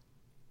 so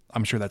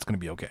I'm sure that's going to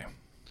be okay.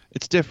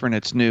 It's different,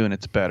 it's new, and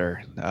it's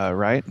better,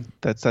 right?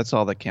 That's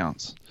all that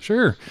counts.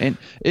 Sure. And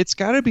it's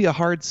got to be a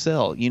hard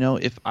sell. You know,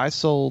 if I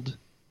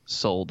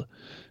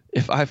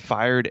if I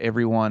fired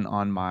everyone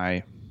on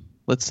my,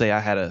 let's say I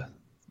had a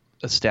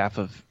staff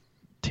of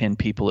 10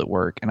 people at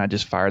work and I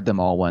just fired them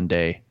all one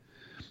day,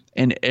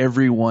 and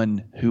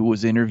everyone who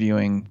was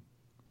interviewing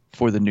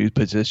for the new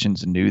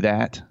positions knew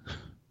that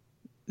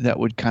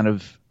would kind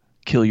of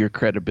kill your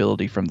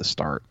credibility from the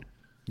start.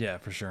 Yeah,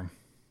 for sure.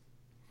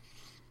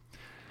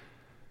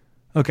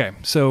 Okay,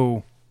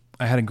 so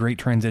I had a great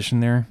transition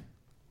there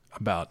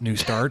about new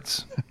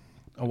starts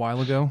a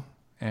while ago,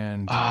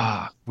 and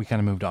we kind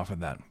of moved off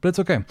of that. But it's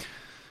okay,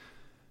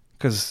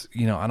 because,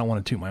 you know, I don't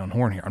want to toot my own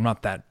horn here. I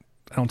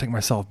don't take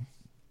myself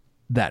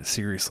that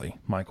seriously,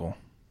 Michael.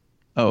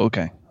 Oh,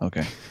 okay.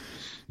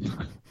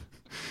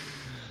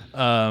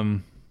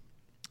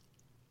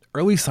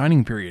 Early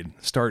signing period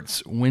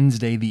starts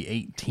Wednesday the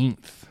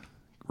 18th.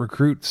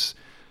 Recruits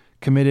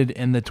committed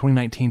in the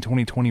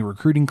 2019-2020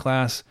 recruiting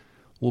class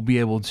will be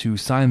able to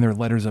sign their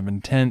letters of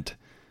intent,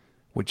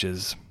 which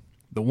is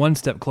the one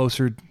step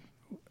closer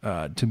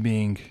to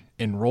being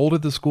enrolled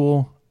at the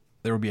school.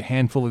 There will be a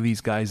handful of these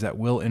guys that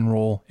will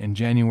enroll in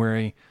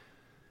January,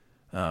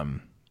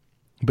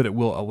 but it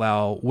will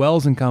allow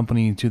Wells and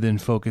company to then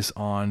focus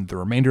on the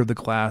remainder of the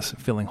class,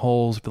 filling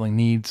holes, filling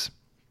needs.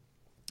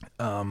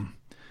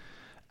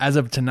 As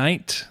of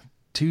tonight,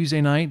 Tuesday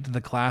night,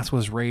 the class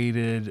was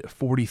rated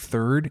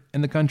 43rd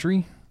in the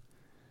country.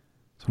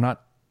 So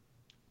not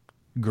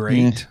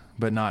great,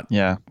 but not.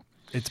 Yeah.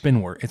 It's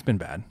been worse. It's been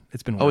bad.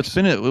 It's been worse. Oh, it's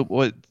been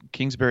what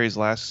Kingsbury's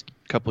last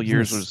couple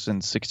years was in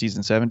 60s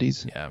and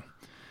 70s. Yeah.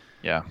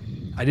 Yeah.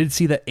 I did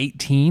see that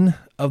 18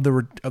 of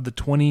the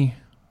 20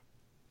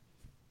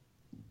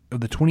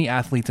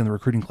 athletes in the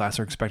recruiting class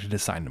are expected to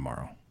sign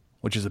tomorrow,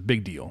 which is a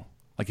big deal.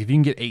 Like if you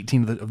can get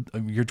 18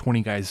 of your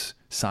 20 guys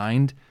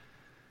signed,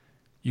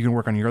 you can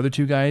work on your other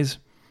 2 guys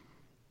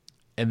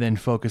and then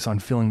focus on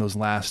filling those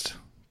last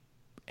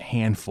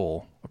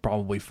handful,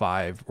 probably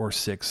 5 or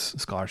 6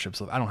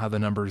 scholarships. I don't have the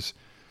numbers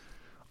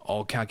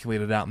all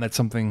calculated out, and that's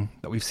something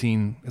that we've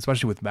seen,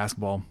 especially with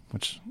basketball,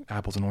 which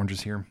apples and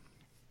oranges here.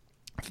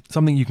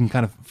 Something you can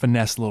kind of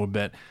finesse a little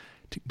bit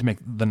to make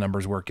the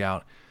numbers work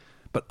out.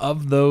 But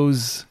of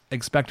those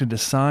expected to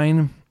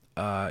sign,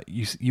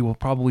 you will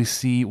probably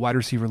see wide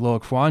receiver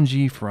Loic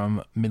Fouonji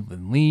from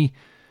Midland Lee,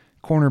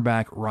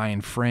 cornerback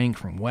Ryan Frank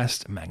from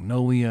West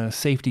Magnolia,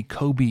 safety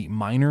Kobe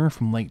Minor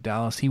from Lake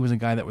Dallas. He was a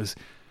guy that was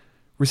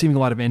receiving a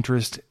lot of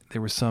interest.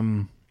 There was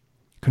some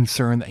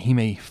concern that he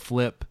may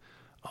flip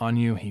on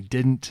you. He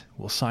didn't.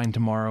 Will sign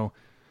tomorrow.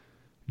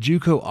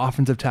 JUCO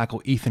offensive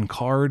tackle Ethan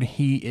Card.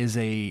 He is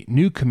a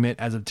new commit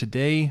as of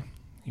today.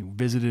 He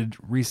visited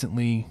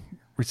recently,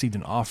 received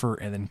an offer,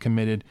 and then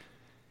committed.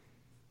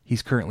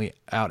 He's currently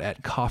out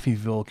at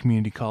Coffeyville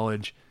Community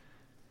College.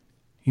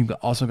 You've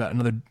also got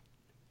another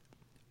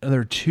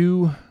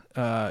 2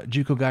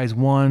 JUCO guys.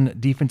 One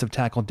defensive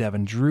tackle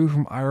Devin Drew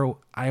from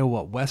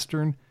Iowa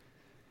Western,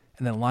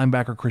 and then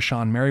linebacker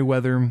Krishan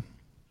Merriweather,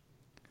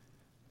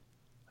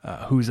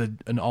 who's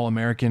an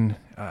All-American.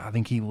 I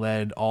think he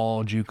led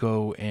all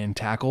JUCO in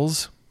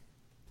tackles.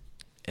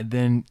 And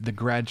then the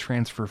grad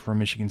transfer from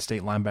Michigan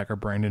State linebacker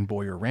Brandon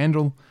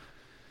Boyer-Randall.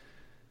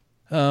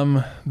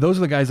 Those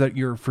are the guys that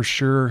you're for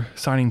sure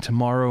signing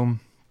tomorrow.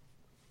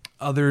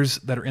 Others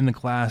that are in the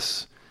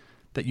class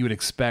that you would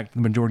expect, the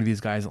majority of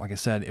these guys, like I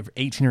said, if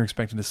 18 are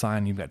expected to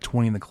sign, you've got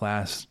 20 in the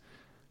class.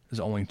 There's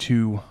only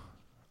 2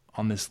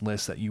 on this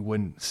list that you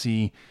wouldn't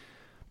see.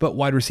 But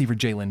wide receiver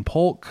Jalen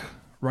Polk,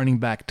 running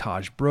back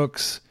Taj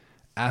Brooks,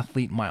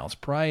 athlete Miles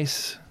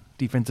Price,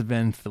 defensive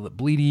end Philip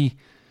Bleedy,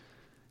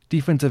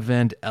 defensive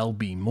end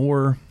LB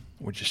Moore,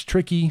 which is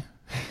tricky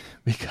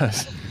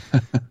because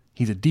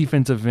he's a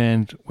defensive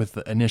end with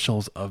the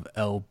initials of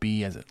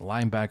LB as a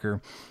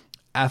linebacker,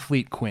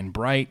 athlete Quinn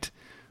Bright,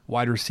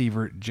 wide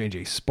receiver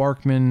J.J.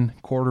 Sparkman,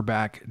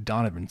 quarterback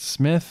Donovan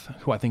Smith,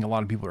 who I think a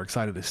lot of people are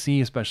excited to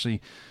see,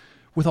 especially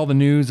with all the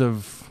news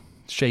of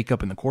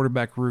shakeup in the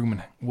quarterback room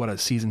and what a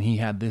season he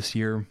had this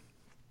year.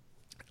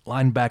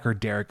 Linebacker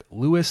Derek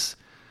Lewis,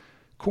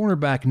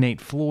 cornerback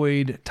Nate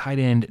Floyd, tight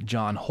end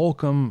John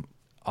Holcomb,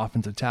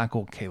 offensive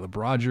tackle Caleb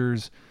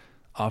Rogers,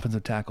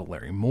 offensive tackle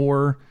Larry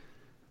Moore,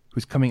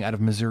 who's coming out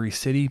of Missouri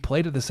City,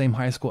 played at the same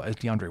high school as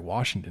DeAndre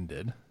Washington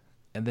did,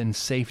 and then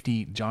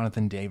safety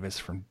Jonathan Davis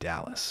from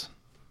Dallas.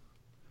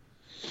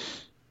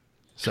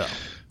 So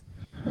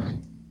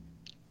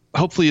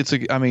hopefully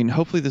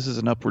hopefully this is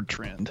an upward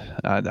trend.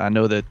 I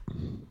know that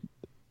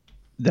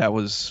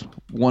was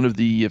one of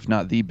the, if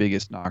not the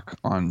biggest knock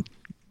on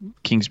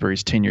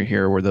Kingsbury's tenure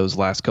here, were those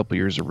last couple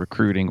years of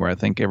recruiting, where I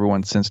think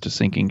everyone sensed a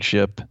sinking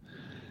ship.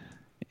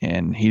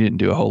 and he didn't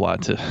do a whole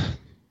lot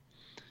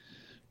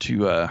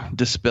to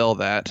dispel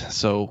that.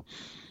 So,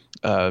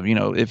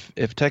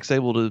 if Tech's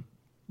able to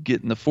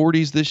get in the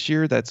 40s this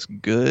year, that's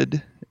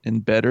good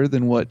and better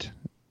than what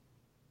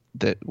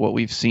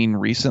we've seen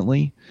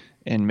recently,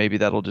 and maybe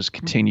that'll just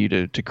continue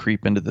to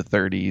creep into the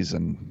 30s,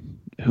 and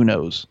who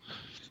knows.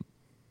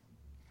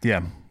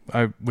 Yeah,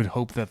 I would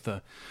hope that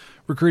the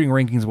recruiting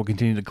rankings will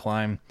continue to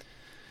climb.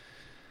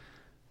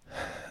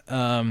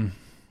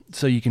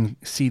 So you can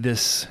see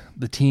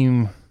the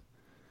team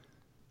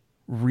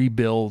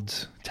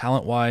rebuild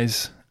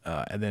talent-wise,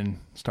 and then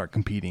start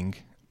competing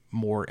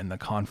more in the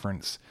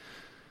conference.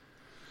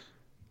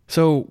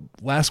 So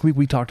last week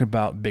we talked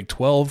about Big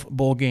 12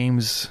 bowl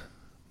games.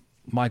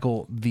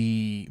 Michael,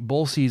 the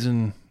bowl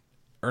season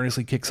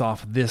earnestly kicks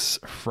off this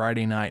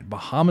Friday night.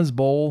 Bahamas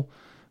Bowl,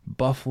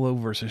 Buffalo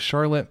versus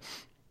Charlotte.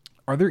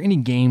 Are there any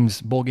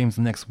bowl games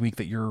next week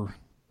that you're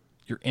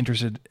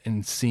interested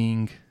in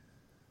seeing?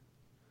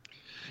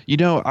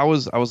 I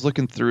was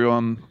looking through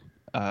them.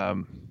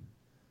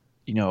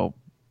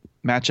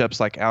 Matchups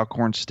like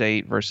Alcorn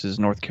State versus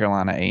North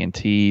Carolina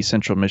A&T,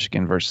 Central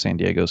Michigan versus San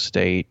Diego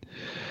State,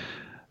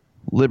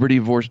 Liberty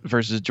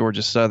versus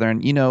Georgia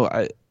Southern.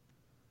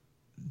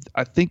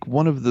 I think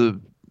one of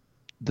the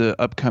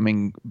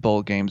upcoming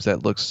bowl games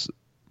that looks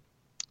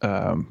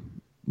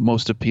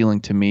most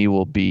appealing to me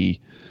will be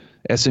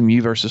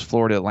SMU versus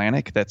Florida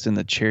Atlantic. That's in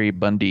the Cherry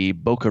Bundy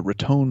Boca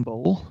Raton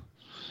Bowl,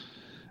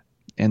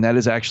 and that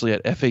is actually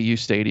at FAU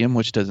Stadium,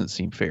 which doesn't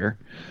seem fair.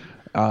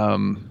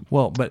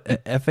 But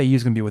FAU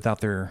is going to be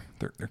without their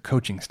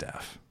coaching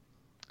staff.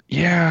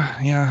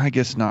 Yeah, I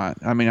guess not.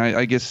 I mean,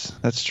 I guess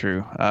that's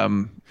true.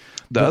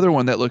 The other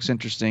one that looks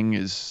interesting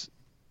is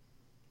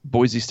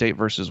Boise State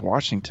versus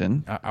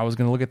Washington. I was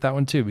going to look at that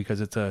one too,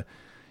 because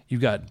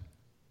you've got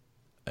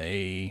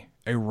a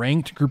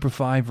ranked Group of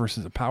 5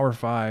 versus a Power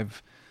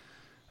 5.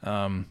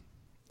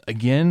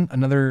 Again,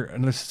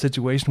 another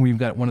situation where you've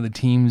got one of the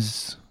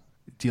teams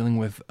dealing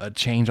with a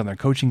change on their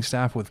coaching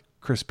staff, with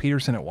Chris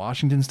Peterson at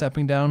Washington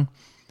stepping down.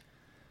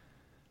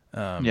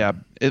 A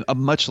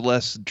much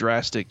less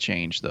drastic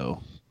change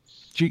though.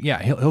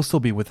 Yeah, he'll still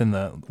be within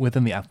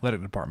the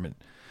athletic department,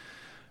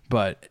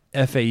 but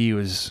FAU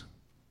is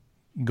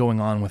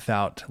going on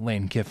without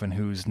Lane Kiffin,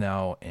 who's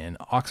now in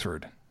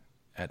Oxford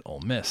at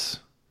Ole Miss.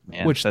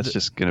 Man, that's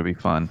just going to be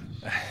fun.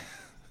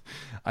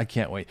 I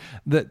can't wait.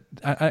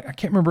 I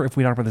can't remember if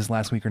we talked about this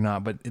last week or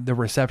not, but the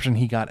reception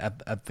he got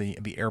at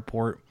the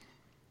airport,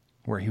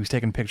 where he was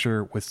taking a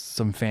picture with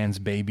some fan's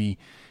baby.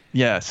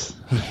 Yes.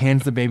 He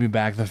hands the baby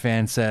back. The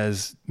fan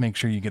says, "Make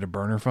sure you get a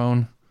burner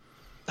phone."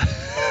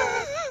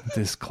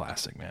 This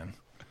classic, man.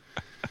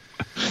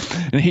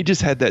 And he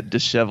just had that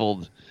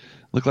disheveled,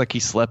 looked like he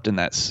slept in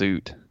that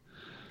suit.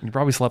 He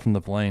probably slept in the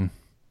plane.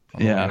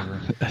 Yeah.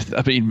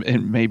 I mean,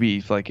 and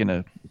maybe like in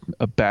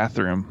a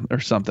bathroom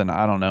or something.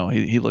 I don't know.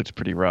 He looked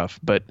pretty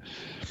rough. But,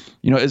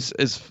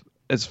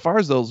 as far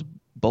as those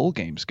bowl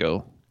games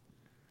go,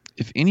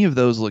 if any of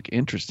those look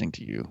interesting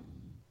to you,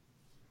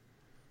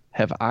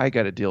 have I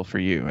got a deal for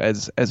you?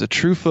 As a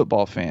true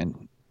football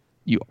fan,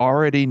 you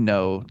already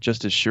know,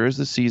 just as sure as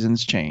the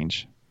seasons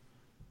change,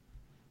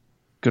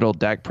 good old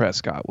Dak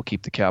Prescott will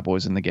keep the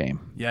Cowboys in the game.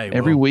 Yeah,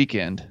 every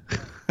weekend.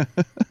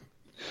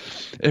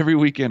 Every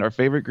weekend, our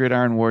favorite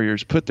gridiron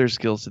warriors put their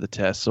skills to the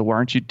test, so why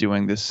aren't you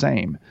doing the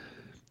same?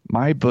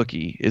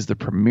 MyBookie is the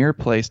premier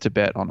place to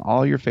bet on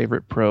all your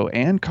favorite pro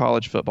and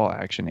college football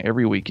action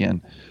every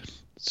weekend.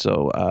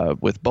 So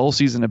with bowl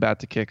season about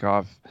to kick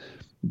off,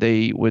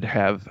 they would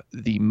have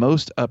the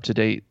most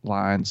up-to-date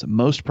lines,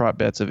 most prop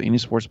bets of any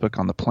sportsbook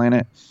on the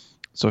planet.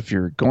 So if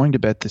you're going to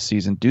bet this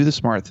season, do the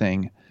smart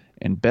thing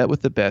and bet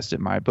with the best at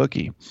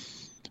MyBookie.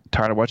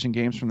 Tired of watching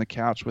games from the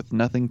couch with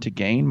nothing to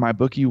gain?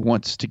 MyBookie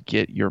wants to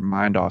get your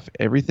mind off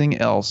everything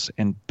else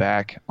and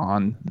back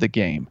on the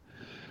game.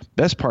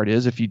 Best part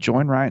is, if you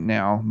join right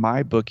now,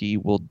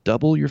 MyBookie will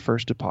double your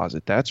first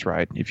deposit. That's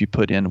right. If you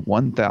put in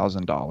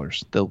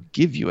 $1,000, they'll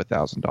give you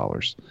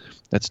 $1,000.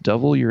 That's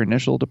double your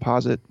initial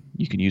deposit.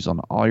 You can use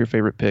on all your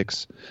favorite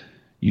picks.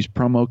 Use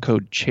promo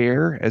code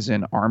CHAIR, as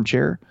in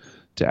armchair,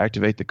 to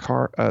activate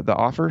the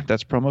offer.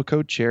 That's promo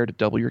code CHAIR to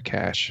double your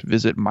cash.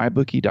 Visit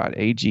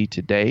mybookie.ag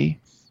today.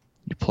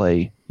 You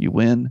play, you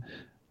win,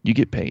 you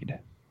get paid.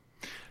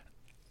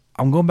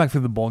 I'm going back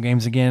through the bowl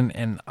games again,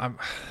 and I'm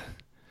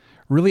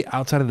really,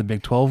 outside of the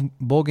Big 12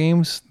 bowl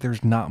games,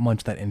 there's not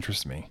much that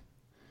interests me.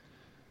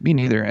 Me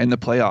neither. And the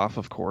playoff,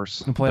 of course.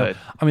 The playoff.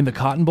 I mean, the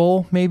Cotton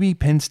Bowl, maybe.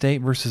 Penn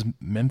State versus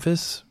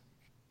Memphis.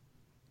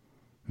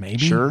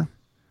 Maybe. Sure.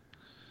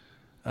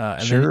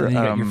 And then you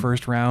got your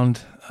first round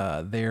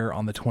there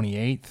on the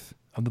 28th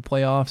of the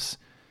playoffs.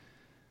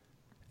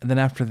 And then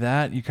after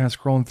that, you're kind of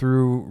scrolling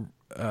through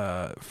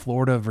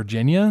Florida,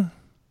 Virginia.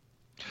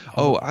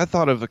 Oh, I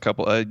thought of a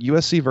couple.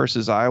 USC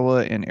versus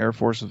Iowa and Air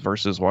Force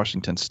versus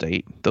Washington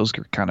State. Those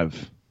are kind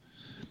of,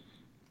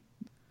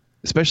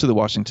 especially the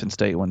Washington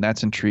State one,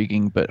 that's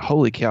intriguing. But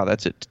holy cow,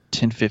 that's at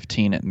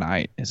 10:15 at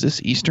night. Is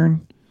this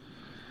Eastern?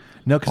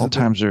 No, because all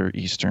times are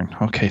Eastern.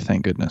 Okay,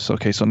 thank goodness.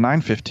 Okay, so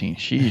 9:15.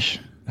 Sheesh.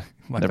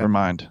 Never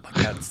mind. Like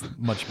that's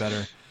much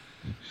better.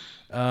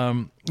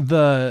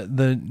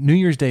 The New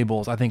Year's Day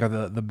bowls, I think, are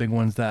the big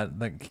ones that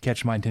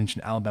catch my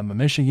attention. Alabama,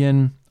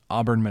 Michigan,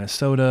 Auburn,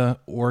 Minnesota,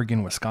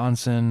 Oregon,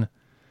 Wisconsin,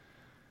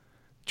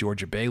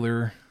 Georgia,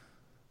 Baylor.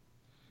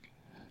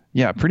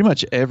 Yeah, pretty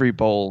much every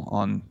bowl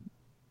on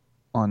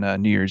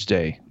New Year's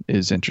Day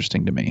is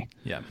interesting to me.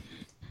 Yeah.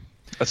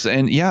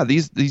 And yeah,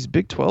 these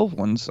Big 12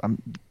 ones,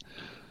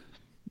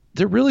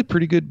 they're really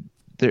pretty good.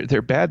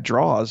 They're bad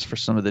draws for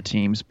some of the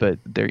teams, but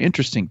they're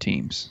interesting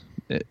teams.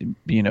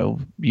 You know,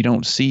 you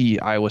don't see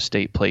Iowa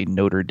State play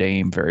Notre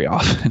Dame very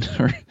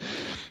often,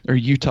 or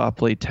Utah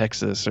play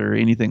Texas or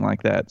anything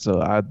like that.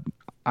 So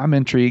I'm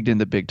intrigued in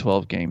the Big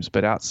 12 games,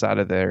 but outside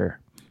of there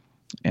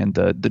and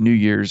the New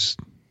Year's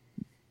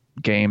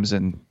games,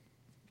 and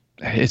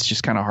it's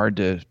just kind of hard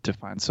to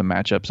find some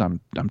matchups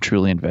I'm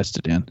truly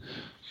invested in.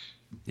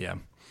 Yeah.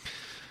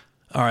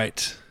 All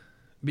right.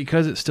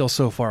 Because it's still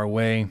so far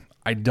away,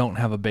 I don't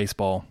have a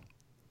baseball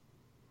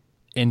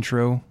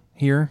intro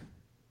here,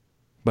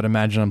 but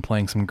imagine I'm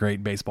playing some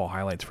great baseball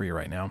highlights for you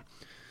right now.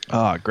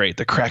 Oh, great.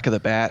 The crack of the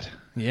bat.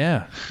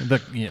 Yeah. The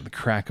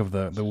crack of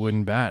the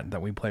wooden bat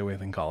that we play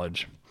with in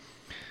college.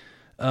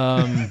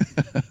 Preseason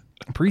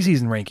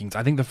rankings.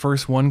 I think the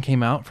first one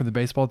came out for the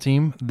baseball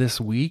team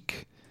this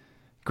week.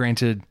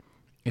 Granted,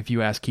 if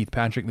you ask Keith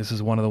Patrick, this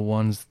is one of the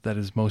ones that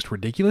is most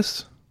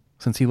ridiculous,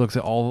 since he looks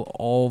at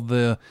all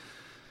the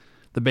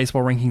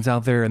baseball rankings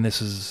out there, and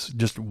this is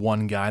just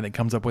one guy that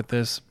comes up with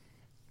this.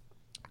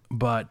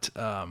 But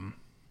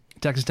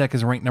Texas Tech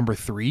is ranked number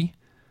 3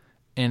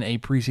 in a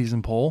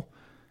preseason poll,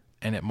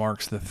 and it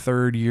marks the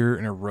 3rd year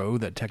in a row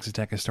that Texas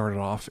Tech has started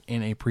off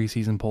in a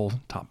preseason poll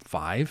top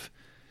 5,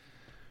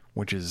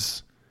 which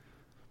is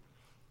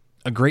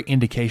a great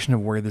indication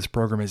of where this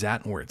program is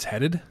at and where it's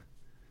headed.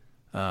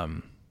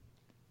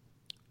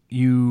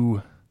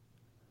 You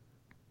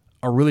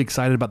are really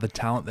excited about the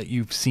talent that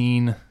you've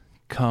seen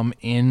come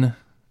in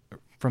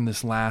from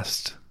this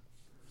last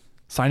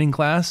signing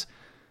class.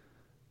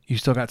 You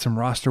still got some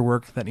roster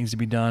work that needs to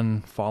be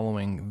done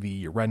following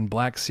the Red and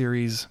Black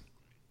series.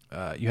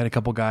 You had a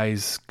couple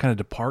guys kind of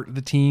depart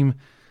the team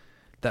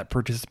that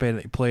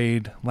participated, that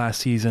played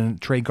last season.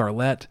 Trey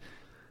Garlett,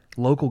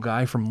 local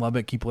guy from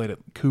Lubbock, he played at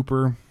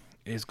Cooper,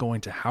 is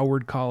going to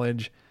Howard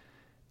College.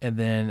 And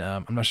then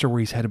I'm not sure where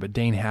he's headed, but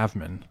Dane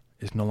Havman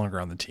is no longer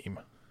on the team,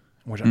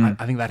 which I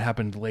think that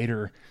happened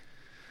later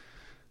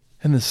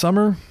in the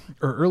summer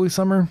or early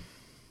summer.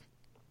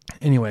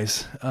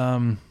 Anyways,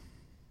 the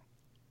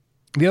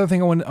other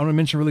thing I want to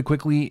mention really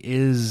quickly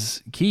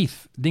is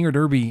Keith Dinger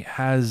Derby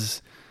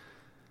has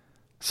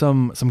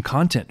some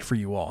content for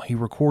you all. He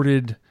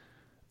recorded,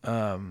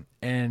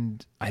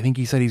 and I think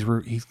he said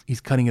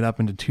he's cutting it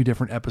up into 2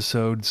 different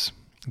episodes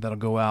that'll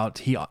go out.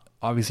 He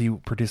obviously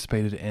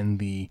participated in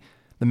the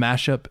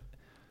mashup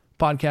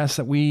podcast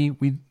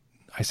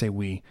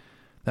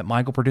that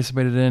Michael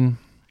participated in.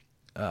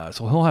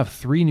 So he'll have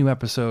 3 new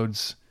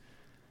episodes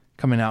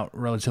coming out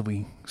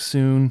relatively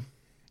soon.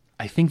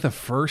 I think the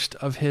first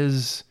of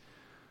his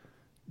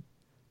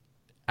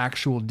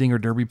actual Dinger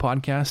Derby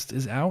podcast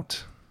is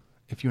out,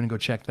 if you want to go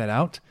check that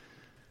out.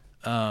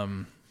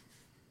 And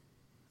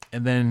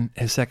then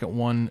his second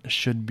one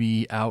should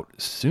be out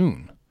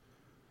soon.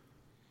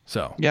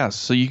 So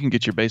you can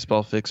get your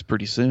baseball fix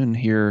pretty soon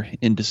here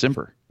in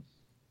December.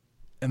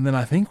 And then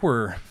I think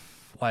we're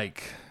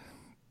like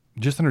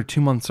just under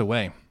 2 months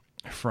away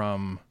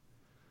from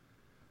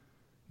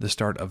the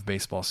start of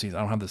baseball season.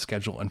 I don't have the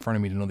schedule in front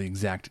of me to know the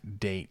exact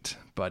date,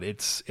 but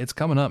it's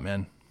coming up,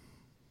 man.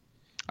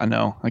 I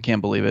know. I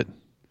can't believe it.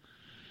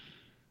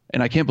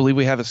 And I can't believe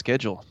we have a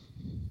schedule.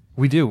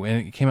 We do,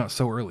 and it came out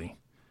so early,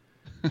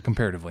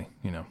 comparatively,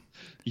 you know.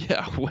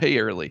 Yeah, way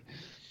early.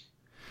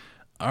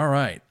 All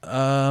right.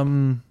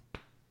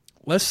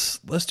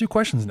 Let's do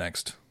questions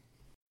next.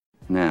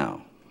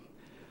 Now,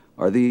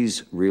 are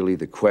these really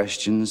the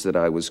questions that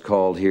I was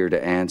called here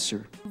to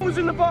answer? Who's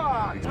in the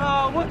box?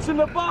 Oh, what's in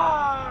the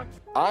box?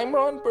 I'm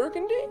Ron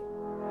Burgundy.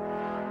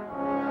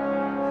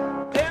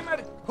 Damn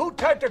it! Who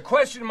typed a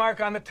question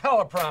mark on the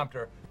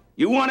teleprompter?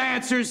 You want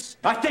answers?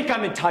 I think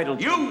I'm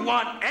entitled. You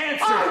want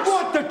answers? I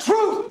want the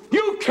truth!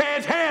 You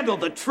can't handle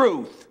the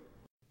truth!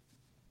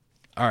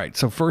 All right,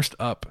 so first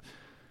up,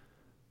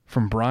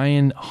 from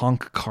Brian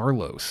Honk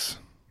Carlos.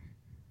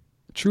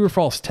 True or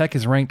false, Tech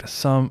is ranked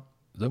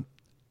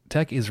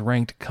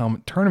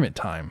come tournament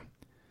time.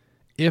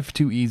 If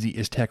too easy,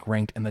 is Tech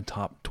ranked in the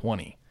top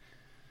 20?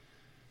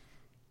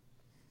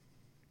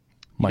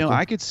 Michael? You know,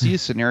 I could see a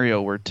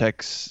scenario where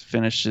Tech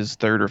finishes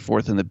 3rd or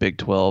 4th in the Big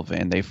 12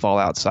 and they fall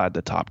outside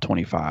the top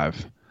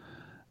 25.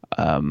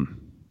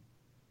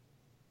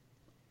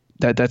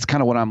 That's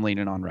kind of what I'm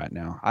leaning on right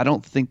now. I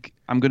don't think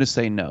I'm going to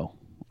say no.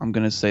 I'm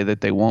going to say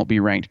that they won't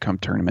be ranked come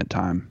tournament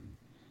time.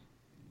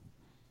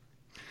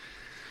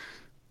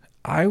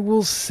 I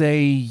will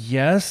say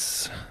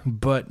yes,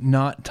 but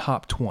not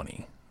top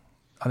 20.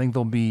 I think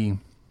they'll be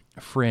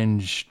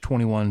fringe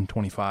 21,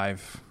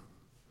 25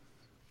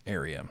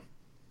 area.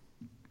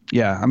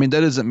 Yeah, I mean,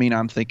 that doesn't mean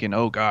I'm thinking,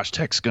 oh gosh,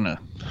 Tech's gonna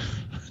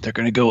they're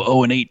going to go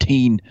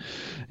 0-18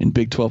 in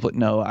Big 12.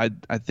 No,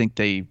 I think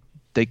they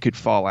could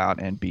fall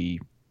out and be,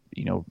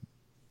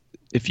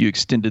 if you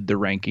extended the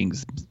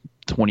rankings,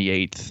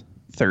 28th,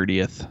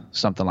 30th,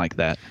 something like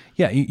that.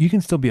 Yeah, you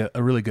can still be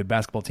a really good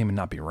basketball team and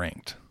not be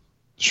ranked.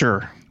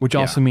 Sure. Which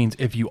also means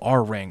if you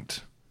are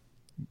ranked,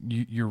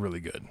 you're really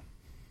good.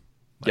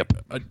 Yep.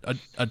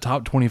 A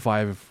top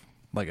 25,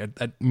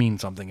 that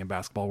means something in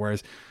basketball,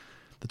 whereas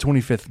the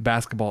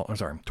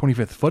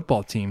 25th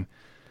football team,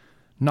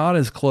 not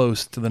as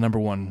close to the number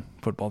one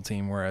football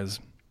team, whereas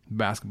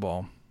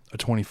basketball, a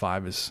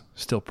 25 is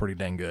still pretty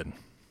dang good.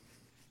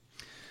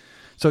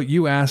 So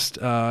you asked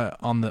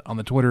on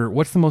the Twitter,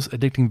 what's the most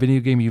addicting video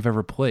game you've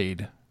ever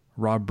played?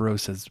 Rob Bro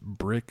says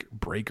Brick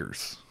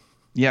Breakers.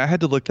 Yeah, I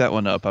had to look that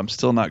one up. I'm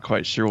still not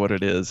quite sure what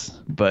it is,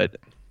 but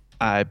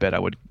I bet I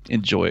would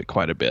enjoy it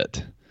quite a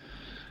bit.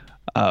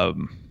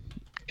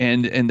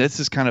 And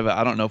this is kind of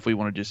I don't know if we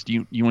want to just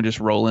you want to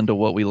just roll into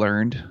what we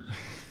learned.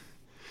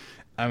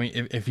 I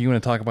mean, if you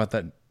want to talk about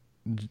that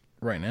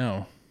right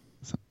now.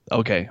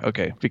 Okay,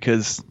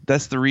 because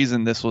that's the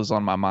reason this was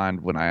on my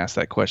mind when I asked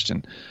that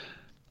question.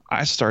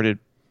 I started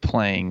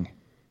playing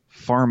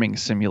Farming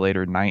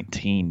Simulator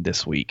 19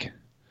 this week,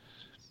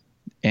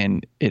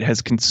 and it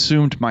has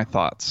consumed my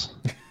thoughts.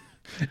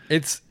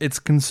 It's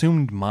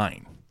consumed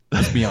mine.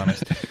 Let's be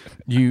honest.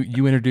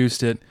 You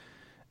introduced it.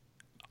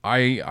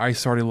 I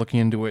started looking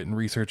into it and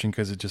researching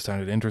because it just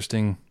sounded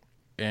interesting,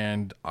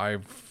 and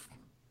I've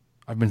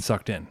been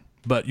sucked in.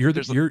 But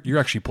you're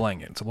actually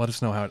playing it, so let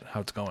us know how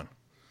it's going.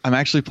 I'm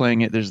actually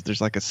playing it.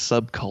 There's like a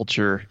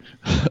subculture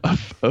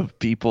of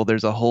people.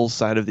 There's a whole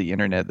side of the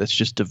internet that's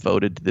just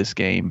devoted to this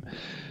game.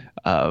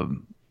 I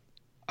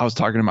was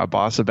talking to my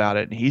boss about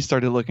it, and he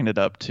started looking it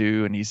up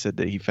too. And he said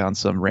that he found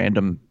some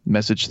random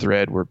message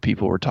thread where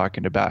people were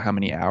talking about how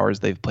many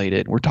hours they've played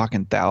it. We're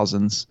talking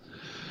thousands.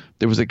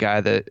 There was a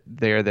guy that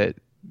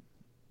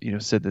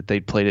said that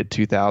they'd played it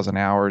 2,000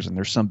 hours, and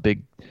there's some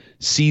big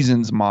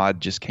seasons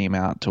mod just came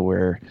out to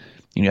where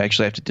you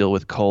actually have to deal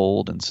with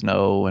cold and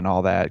snow and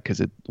all that because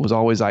it was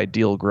always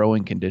ideal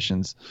growing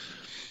conditions.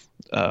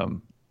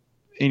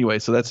 Anyway,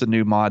 so that's a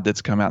new mod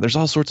that's come out. There's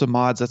all sorts of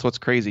mods. That's what's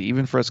crazy.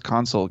 Even for us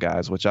console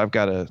guys, which I've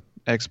got a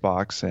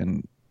Xbox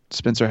and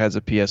Spencer has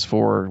a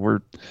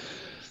PS4,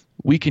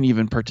 we can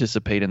even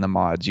participate in the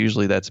mods.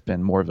 Usually that's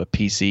been more of a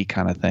PC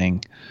kind of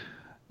thing.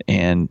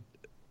 And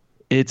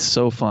it's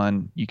so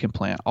fun. You can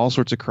plant all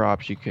sorts of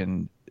crops. You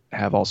can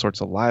have all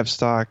sorts of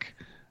livestock.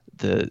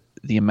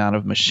 The amount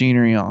of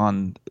machinery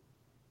on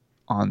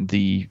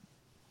the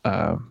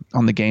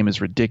game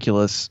is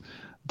ridiculous.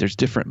 There's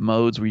different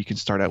modes where you can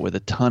start out with a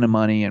ton of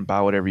money and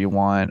buy whatever you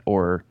want,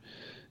 or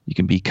you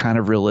can be kind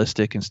of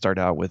realistic and start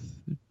out with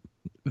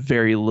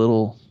very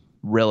little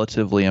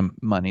relatively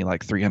money,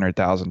 like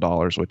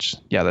 $300,000, which,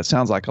 yeah, that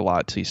sounds like a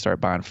lot till you start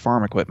buying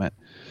farm equipment.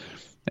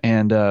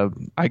 And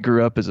I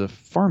grew up as a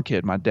farm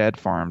kid. My dad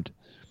farmed,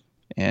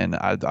 and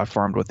I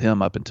farmed with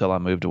him up until I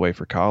moved away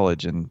for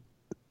college. And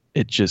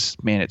it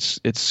just, man,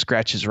 it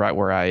scratches right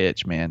where I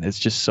itch, man. It's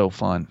just so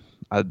fun.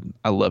 I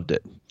loved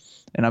it.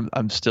 And I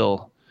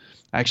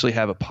actually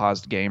have a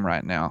paused game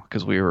right now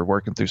because we were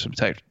working through some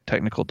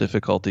technical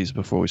difficulties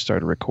before we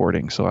started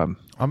recording. So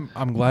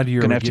I'm glad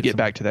you're gonna have to get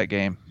back to that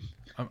game.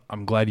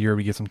 I'm glad you're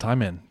able to get some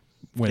time in.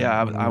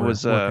 I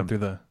was working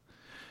through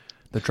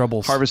the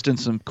troubles, harvesting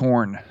some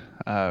corn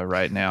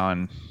right now.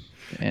 And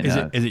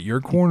is it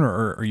your corn,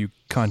 or are you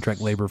contract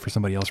labor for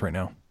somebody else right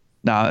now?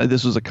 No,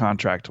 this was a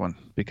contract one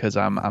because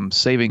I'm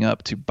saving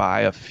up to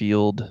buy a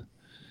field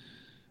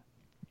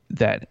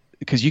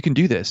because you can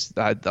do this.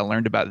 I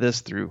learned about this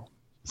through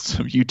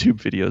some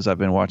YouTube videos I've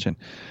been watching.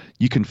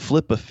 You can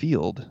flip a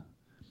field,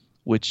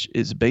 which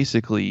is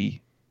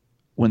basically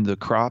when the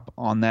crop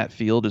on that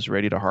field is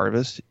ready to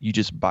harvest, you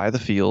just buy the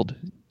field,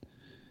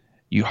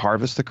 you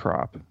harvest the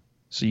crop,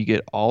 so you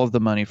get all of the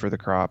money for the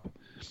crop,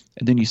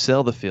 and then you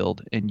sell the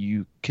field, and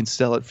you can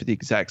sell it for the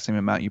exact same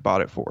amount you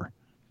bought it for.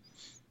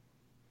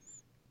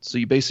 So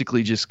you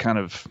basically just kind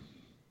of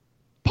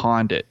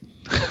pawned it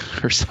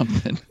or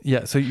something.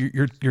 Yeah, so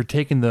you're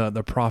taking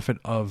the profit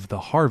of the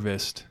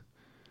harvest,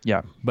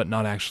 yeah, but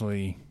not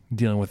actually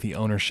dealing with the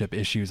ownership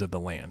issues of the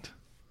land.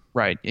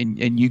 Right,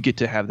 and you get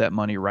to have that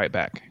money right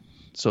back.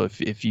 So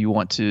if you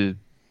want to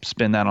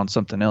spend that on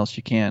something else,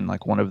 you can.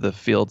 Like one of the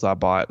fields I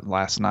bought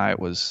last night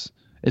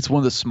it's one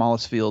of the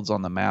smallest fields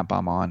on the map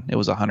I'm on. It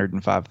was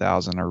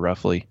 105,000 or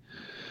roughly.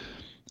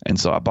 And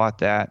so I bought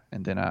that,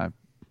 and then I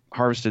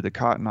harvested the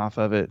cotton off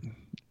of it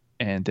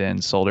and then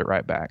sold it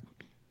right back.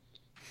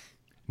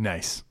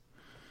 Nice.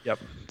 Yep.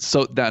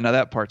 So now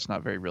that part's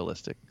not very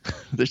realistic.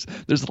 There's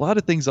a lot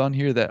of things on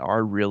here that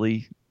are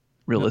really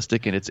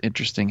realistic, and it's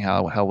interesting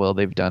how well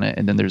they've done it.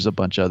 And then there's a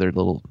bunch of other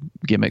little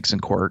gimmicks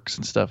and quirks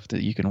and stuff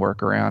that you can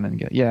work around and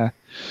get, yeah,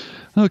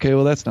 okay,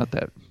 well, that's not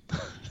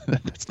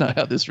that's not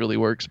how this really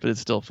works, but it's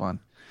still fun.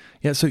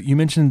 Yeah. So you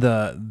mentioned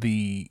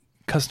the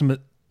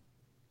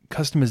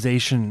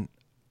customization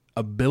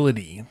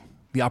ability,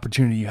 the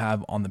opportunity you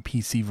have on the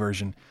PC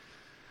version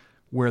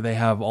where they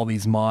have all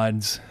these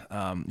mods.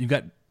 You've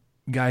got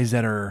guys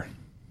that are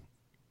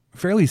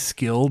fairly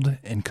skilled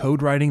in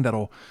code writing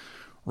that'll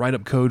write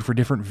up code for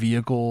different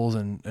vehicles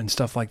and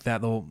stuff like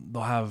that. They'll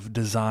have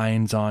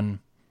designs on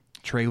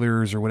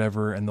trailers or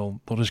whatever, and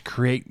they'll just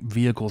create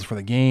vehicles for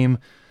the game,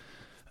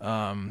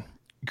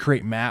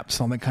 create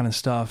maps, all that kind of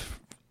stuff,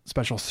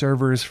 special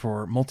servers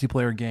for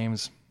multiplayer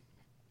games.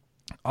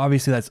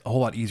 Obviously, that's a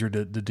whole lot easier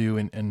to do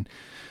and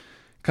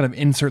kind of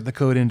insert the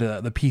code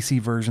into the PC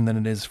version than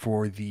it is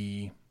for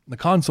the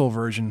console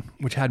version,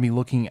 which had me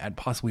looking at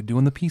possibly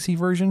doing the PC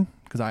version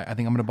because I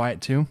think I'm going to buy it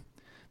too,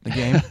 the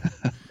game.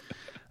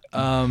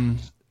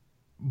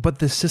 But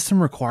the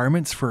system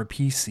requirements for a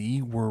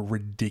PC were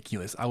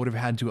ridiculous. I would have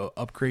had to have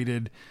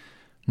upgraded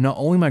not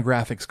only my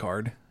graphics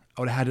card,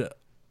 I would have had to,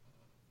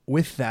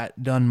 with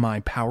that, done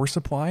my power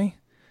supply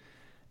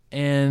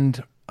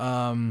and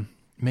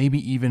maybe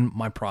even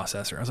my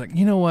processor. I was like,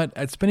 you know what?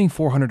 At spending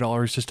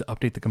 $400 just to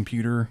update the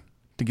computer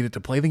to get it to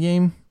play the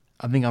game,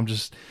 I think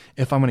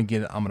if I'm going to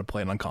get it, I'm going to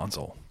play it on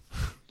console.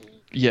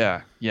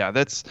 Yeah.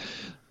 That's,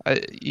 I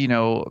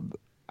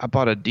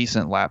bought a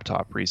decent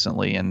laptop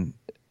recently and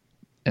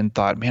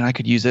thought, man, I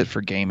could use it for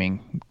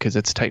gaming because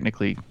it's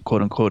technically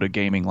quote unquote a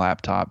gaming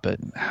laptop, but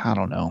I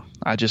don't know.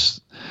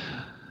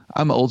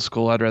 I'm old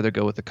school. I'd rather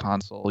go with the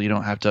console. You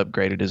don't have to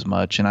upgrade it as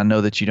much. And I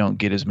know that you don't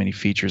get as many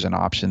features and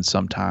options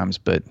sometimes,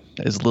 but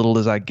as little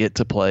as I get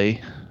to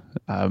play,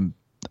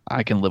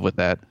 I can live with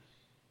that.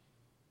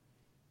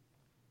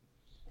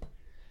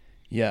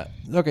 Yeah.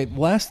 Okay.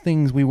 Last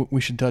things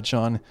we should touch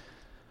on.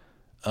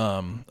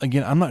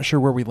 Again, I'm not sure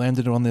where we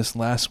landed on this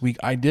last week.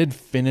 I did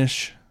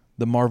finish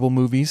the Marvel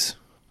movies.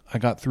 I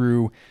got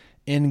through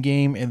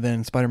Endgame and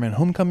then Spider-Man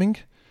Homecoming.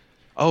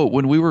 Oh,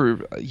 when we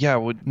were,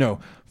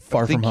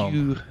 Far From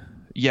Home.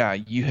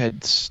 You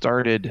had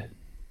started.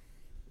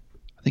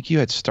 I think you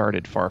had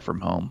started Far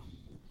From Home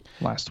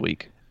last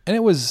week, and it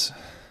was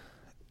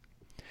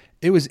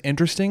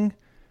interesting.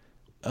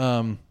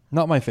 Not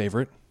my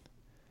favorite.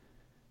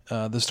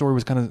 The story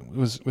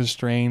was was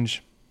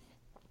strange.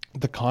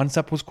 The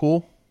concept was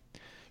cool.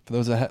 For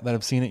those that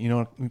have seen it, you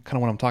know kind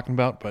of what I'm talking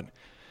about, but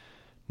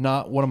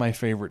not one of my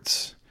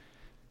favorites.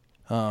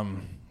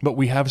 But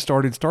we have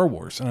started Star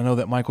Wars, and I know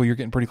that, Michael, you're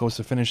getting pretty close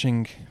to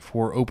finishing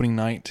for opening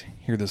night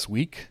here this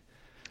week.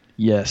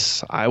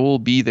 Yes, I will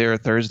be there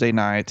Thursday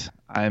night.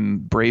 I'm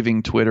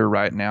braving Twitter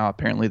right now.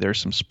 Apparently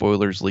there's some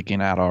spoilers leaking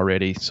out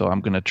already, so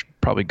I'm going to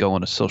probably go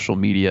on a social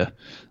media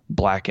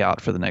blackout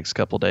for the next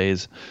couple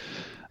days.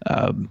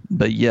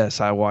 But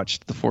yes, I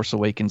watched The Force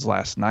Awakens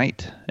last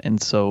night,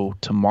 and so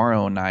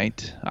tomorrow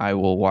night I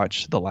will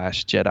watch The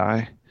Last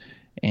Jedi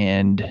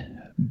and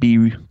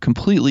be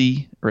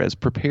completely or as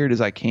prepared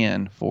as I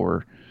can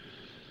for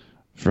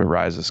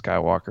Rise of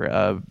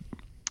Skywalker.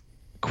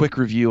 Quick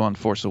review on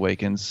Force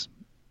Awakens.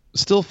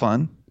 Still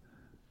fun.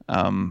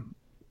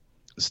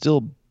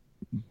 Still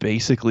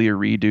basically a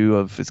redo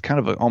of, it's kind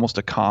of almost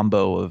a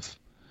combo of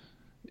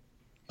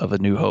A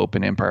New Hope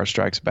and Empire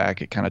Strikes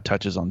Back. It kind of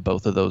touches on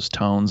both of those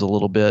tones a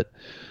little bit,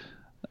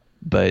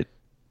 but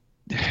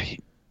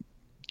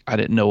I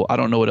don't know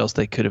what else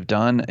they could have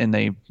done. And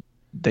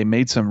they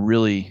made some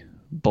really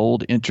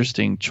bold,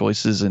 interesting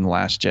choices in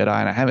Last Jedi,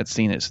 and I haven't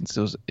seen it since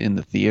it was in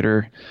the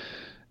theater.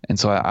 And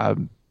so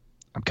I'm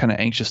kind of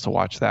anxious to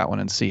watch that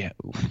one and see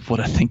what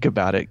I think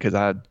about it. Cause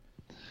I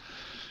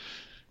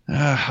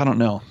don't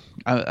know.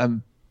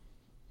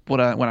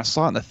 When I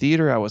saw it in the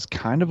theater, I was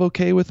kind of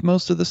okay with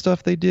most of the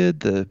stuff they did.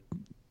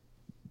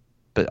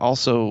 But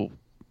also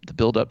the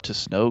build up to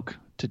Snoke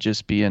to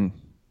just being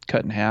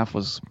cut in half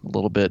was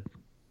that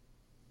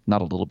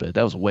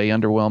was way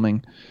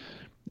underwhelming.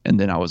 And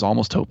then I was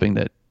almost hoping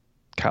that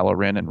Kylo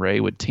Ren and Rey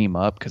would team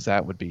up, because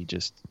that would be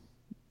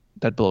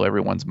that'd blow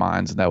everyone's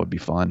minds, and that would be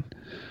fun.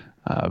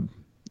 I'm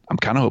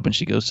kind of hoping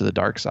she goes to the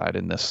dark side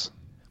in this.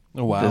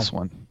 Oh, wow. This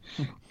one.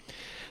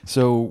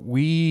 So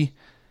we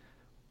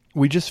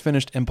just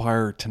finished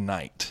Empire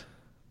tonight,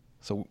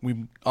 so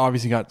we've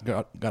obviously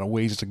got a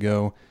ways to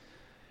go.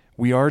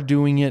 We are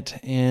doing it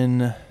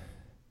in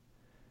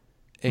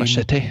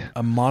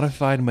a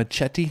modified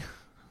machete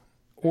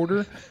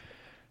order.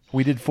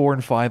 We did 4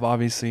 and 5,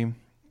 obviously.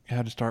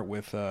 Had to start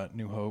with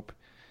New Hope.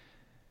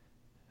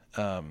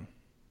 I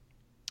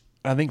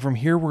think from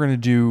here we're going to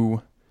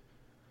do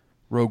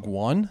Rogue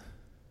One,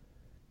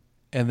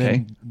 and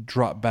then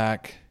drop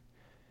back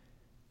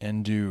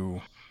and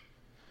do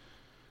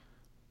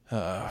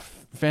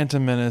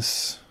Phantom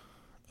Menace,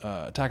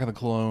 Attack of the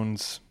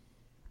Clones,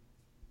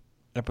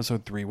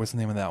 Episode 3. What's the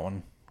name of that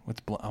one?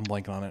 I'm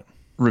blanking on it.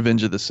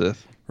 Revenge of the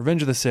Sith.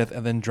 Revenge of the Sith,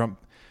 and then jump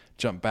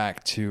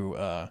back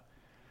to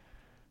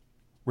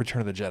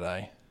Return of the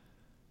Jedi.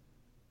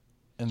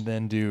 And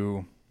then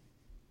do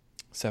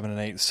 7 and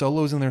 8.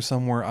 Solo's in there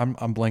somewhere. I'm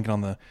blanking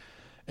on the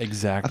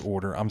exact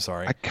order. I'm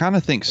sorry. I kind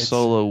of think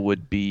Solo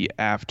would be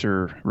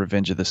after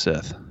Revenge of the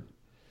Sith.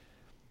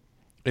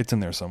 It's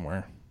in there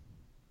somewhere.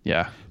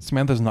 Yeah.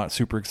 Samantha's not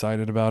super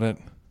excited about it.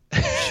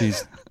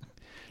 She's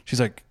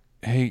like,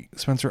 "Hey,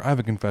 Spencer, I have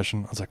a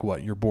confession." I was like,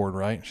 "What? You're bored,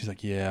 right?" She's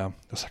like, "Yeah."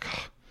 I was like,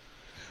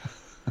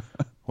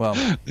 oh. Well,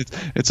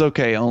 it's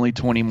okay. Only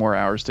 20 more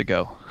hours to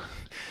go.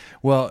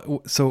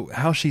 Well, so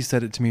how she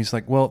said it to me is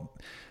like, well,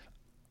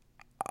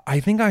 I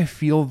think I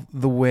feel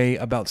the way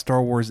about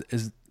Star Wars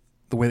is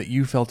the way that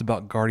you felt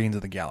about Guardians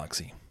of the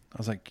Galaxy. I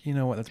was like, you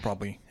know what? That's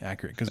probably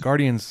accurate because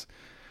Guardians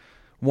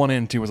 1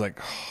 and 2 was like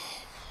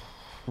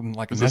a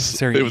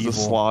necessary evil. It was a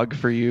slog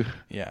for you.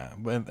 Yeah,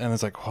 and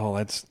it's like, well,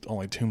 that's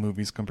only 2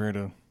 movies compared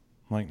to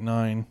like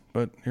 9.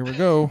 But here we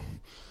go.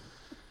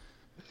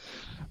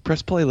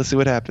 Press play. Let's see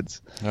what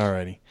happens.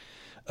 Alrighty.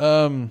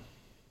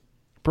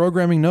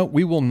 Programming note: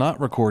 we will not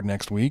record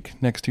next week.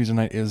 Next Tuesday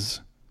night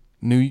is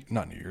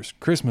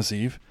Christmas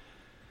Eve.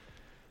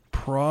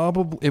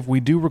 Probably, if we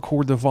do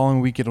record the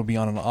following week, it'll be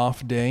on an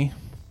off day.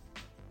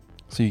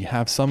 So you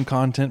have some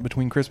content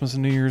between Christmas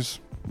and New Year's.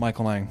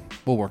 Michael and I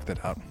will work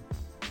that out.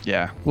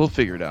 Yeah, we'll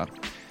figure it out.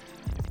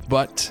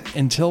 But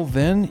until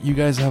then, you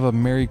guys have a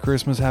Merry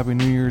Christmas, Happy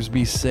New Year's,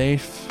 be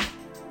safe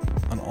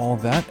on all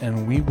that,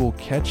 and we will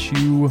catch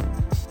you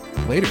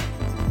later.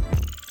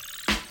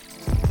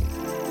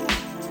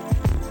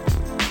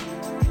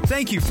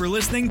 Thank you for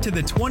listening to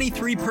the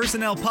 23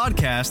 Personnel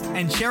Podcast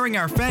and sharing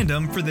our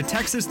fandom for the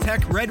Texas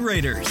Tech Red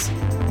Raiders.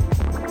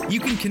 You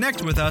can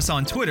connect with us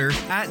on Twitter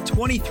at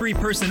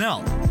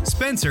 23personnel,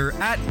 Spencer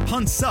at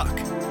Puntsuck,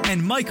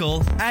 and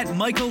Michael at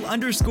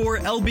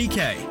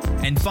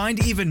Michael_LBK, and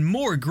find even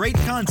more great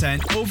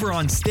content over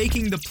on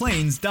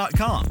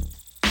stakingtheplains.com.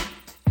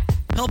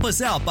 Help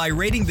us out by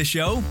rating the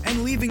show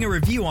and leaving a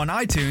review on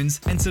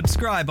iTunes, and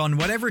subscribe on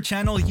whatever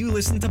channel you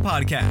listen to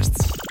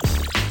podcasts.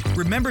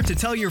 Remember to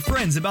tell your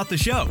friends about the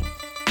show.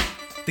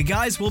 The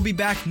guys will be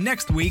back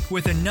next week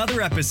with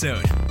another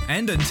episode.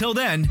 And until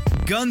then,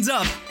 guns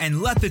up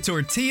and let the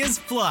tortillas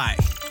fly.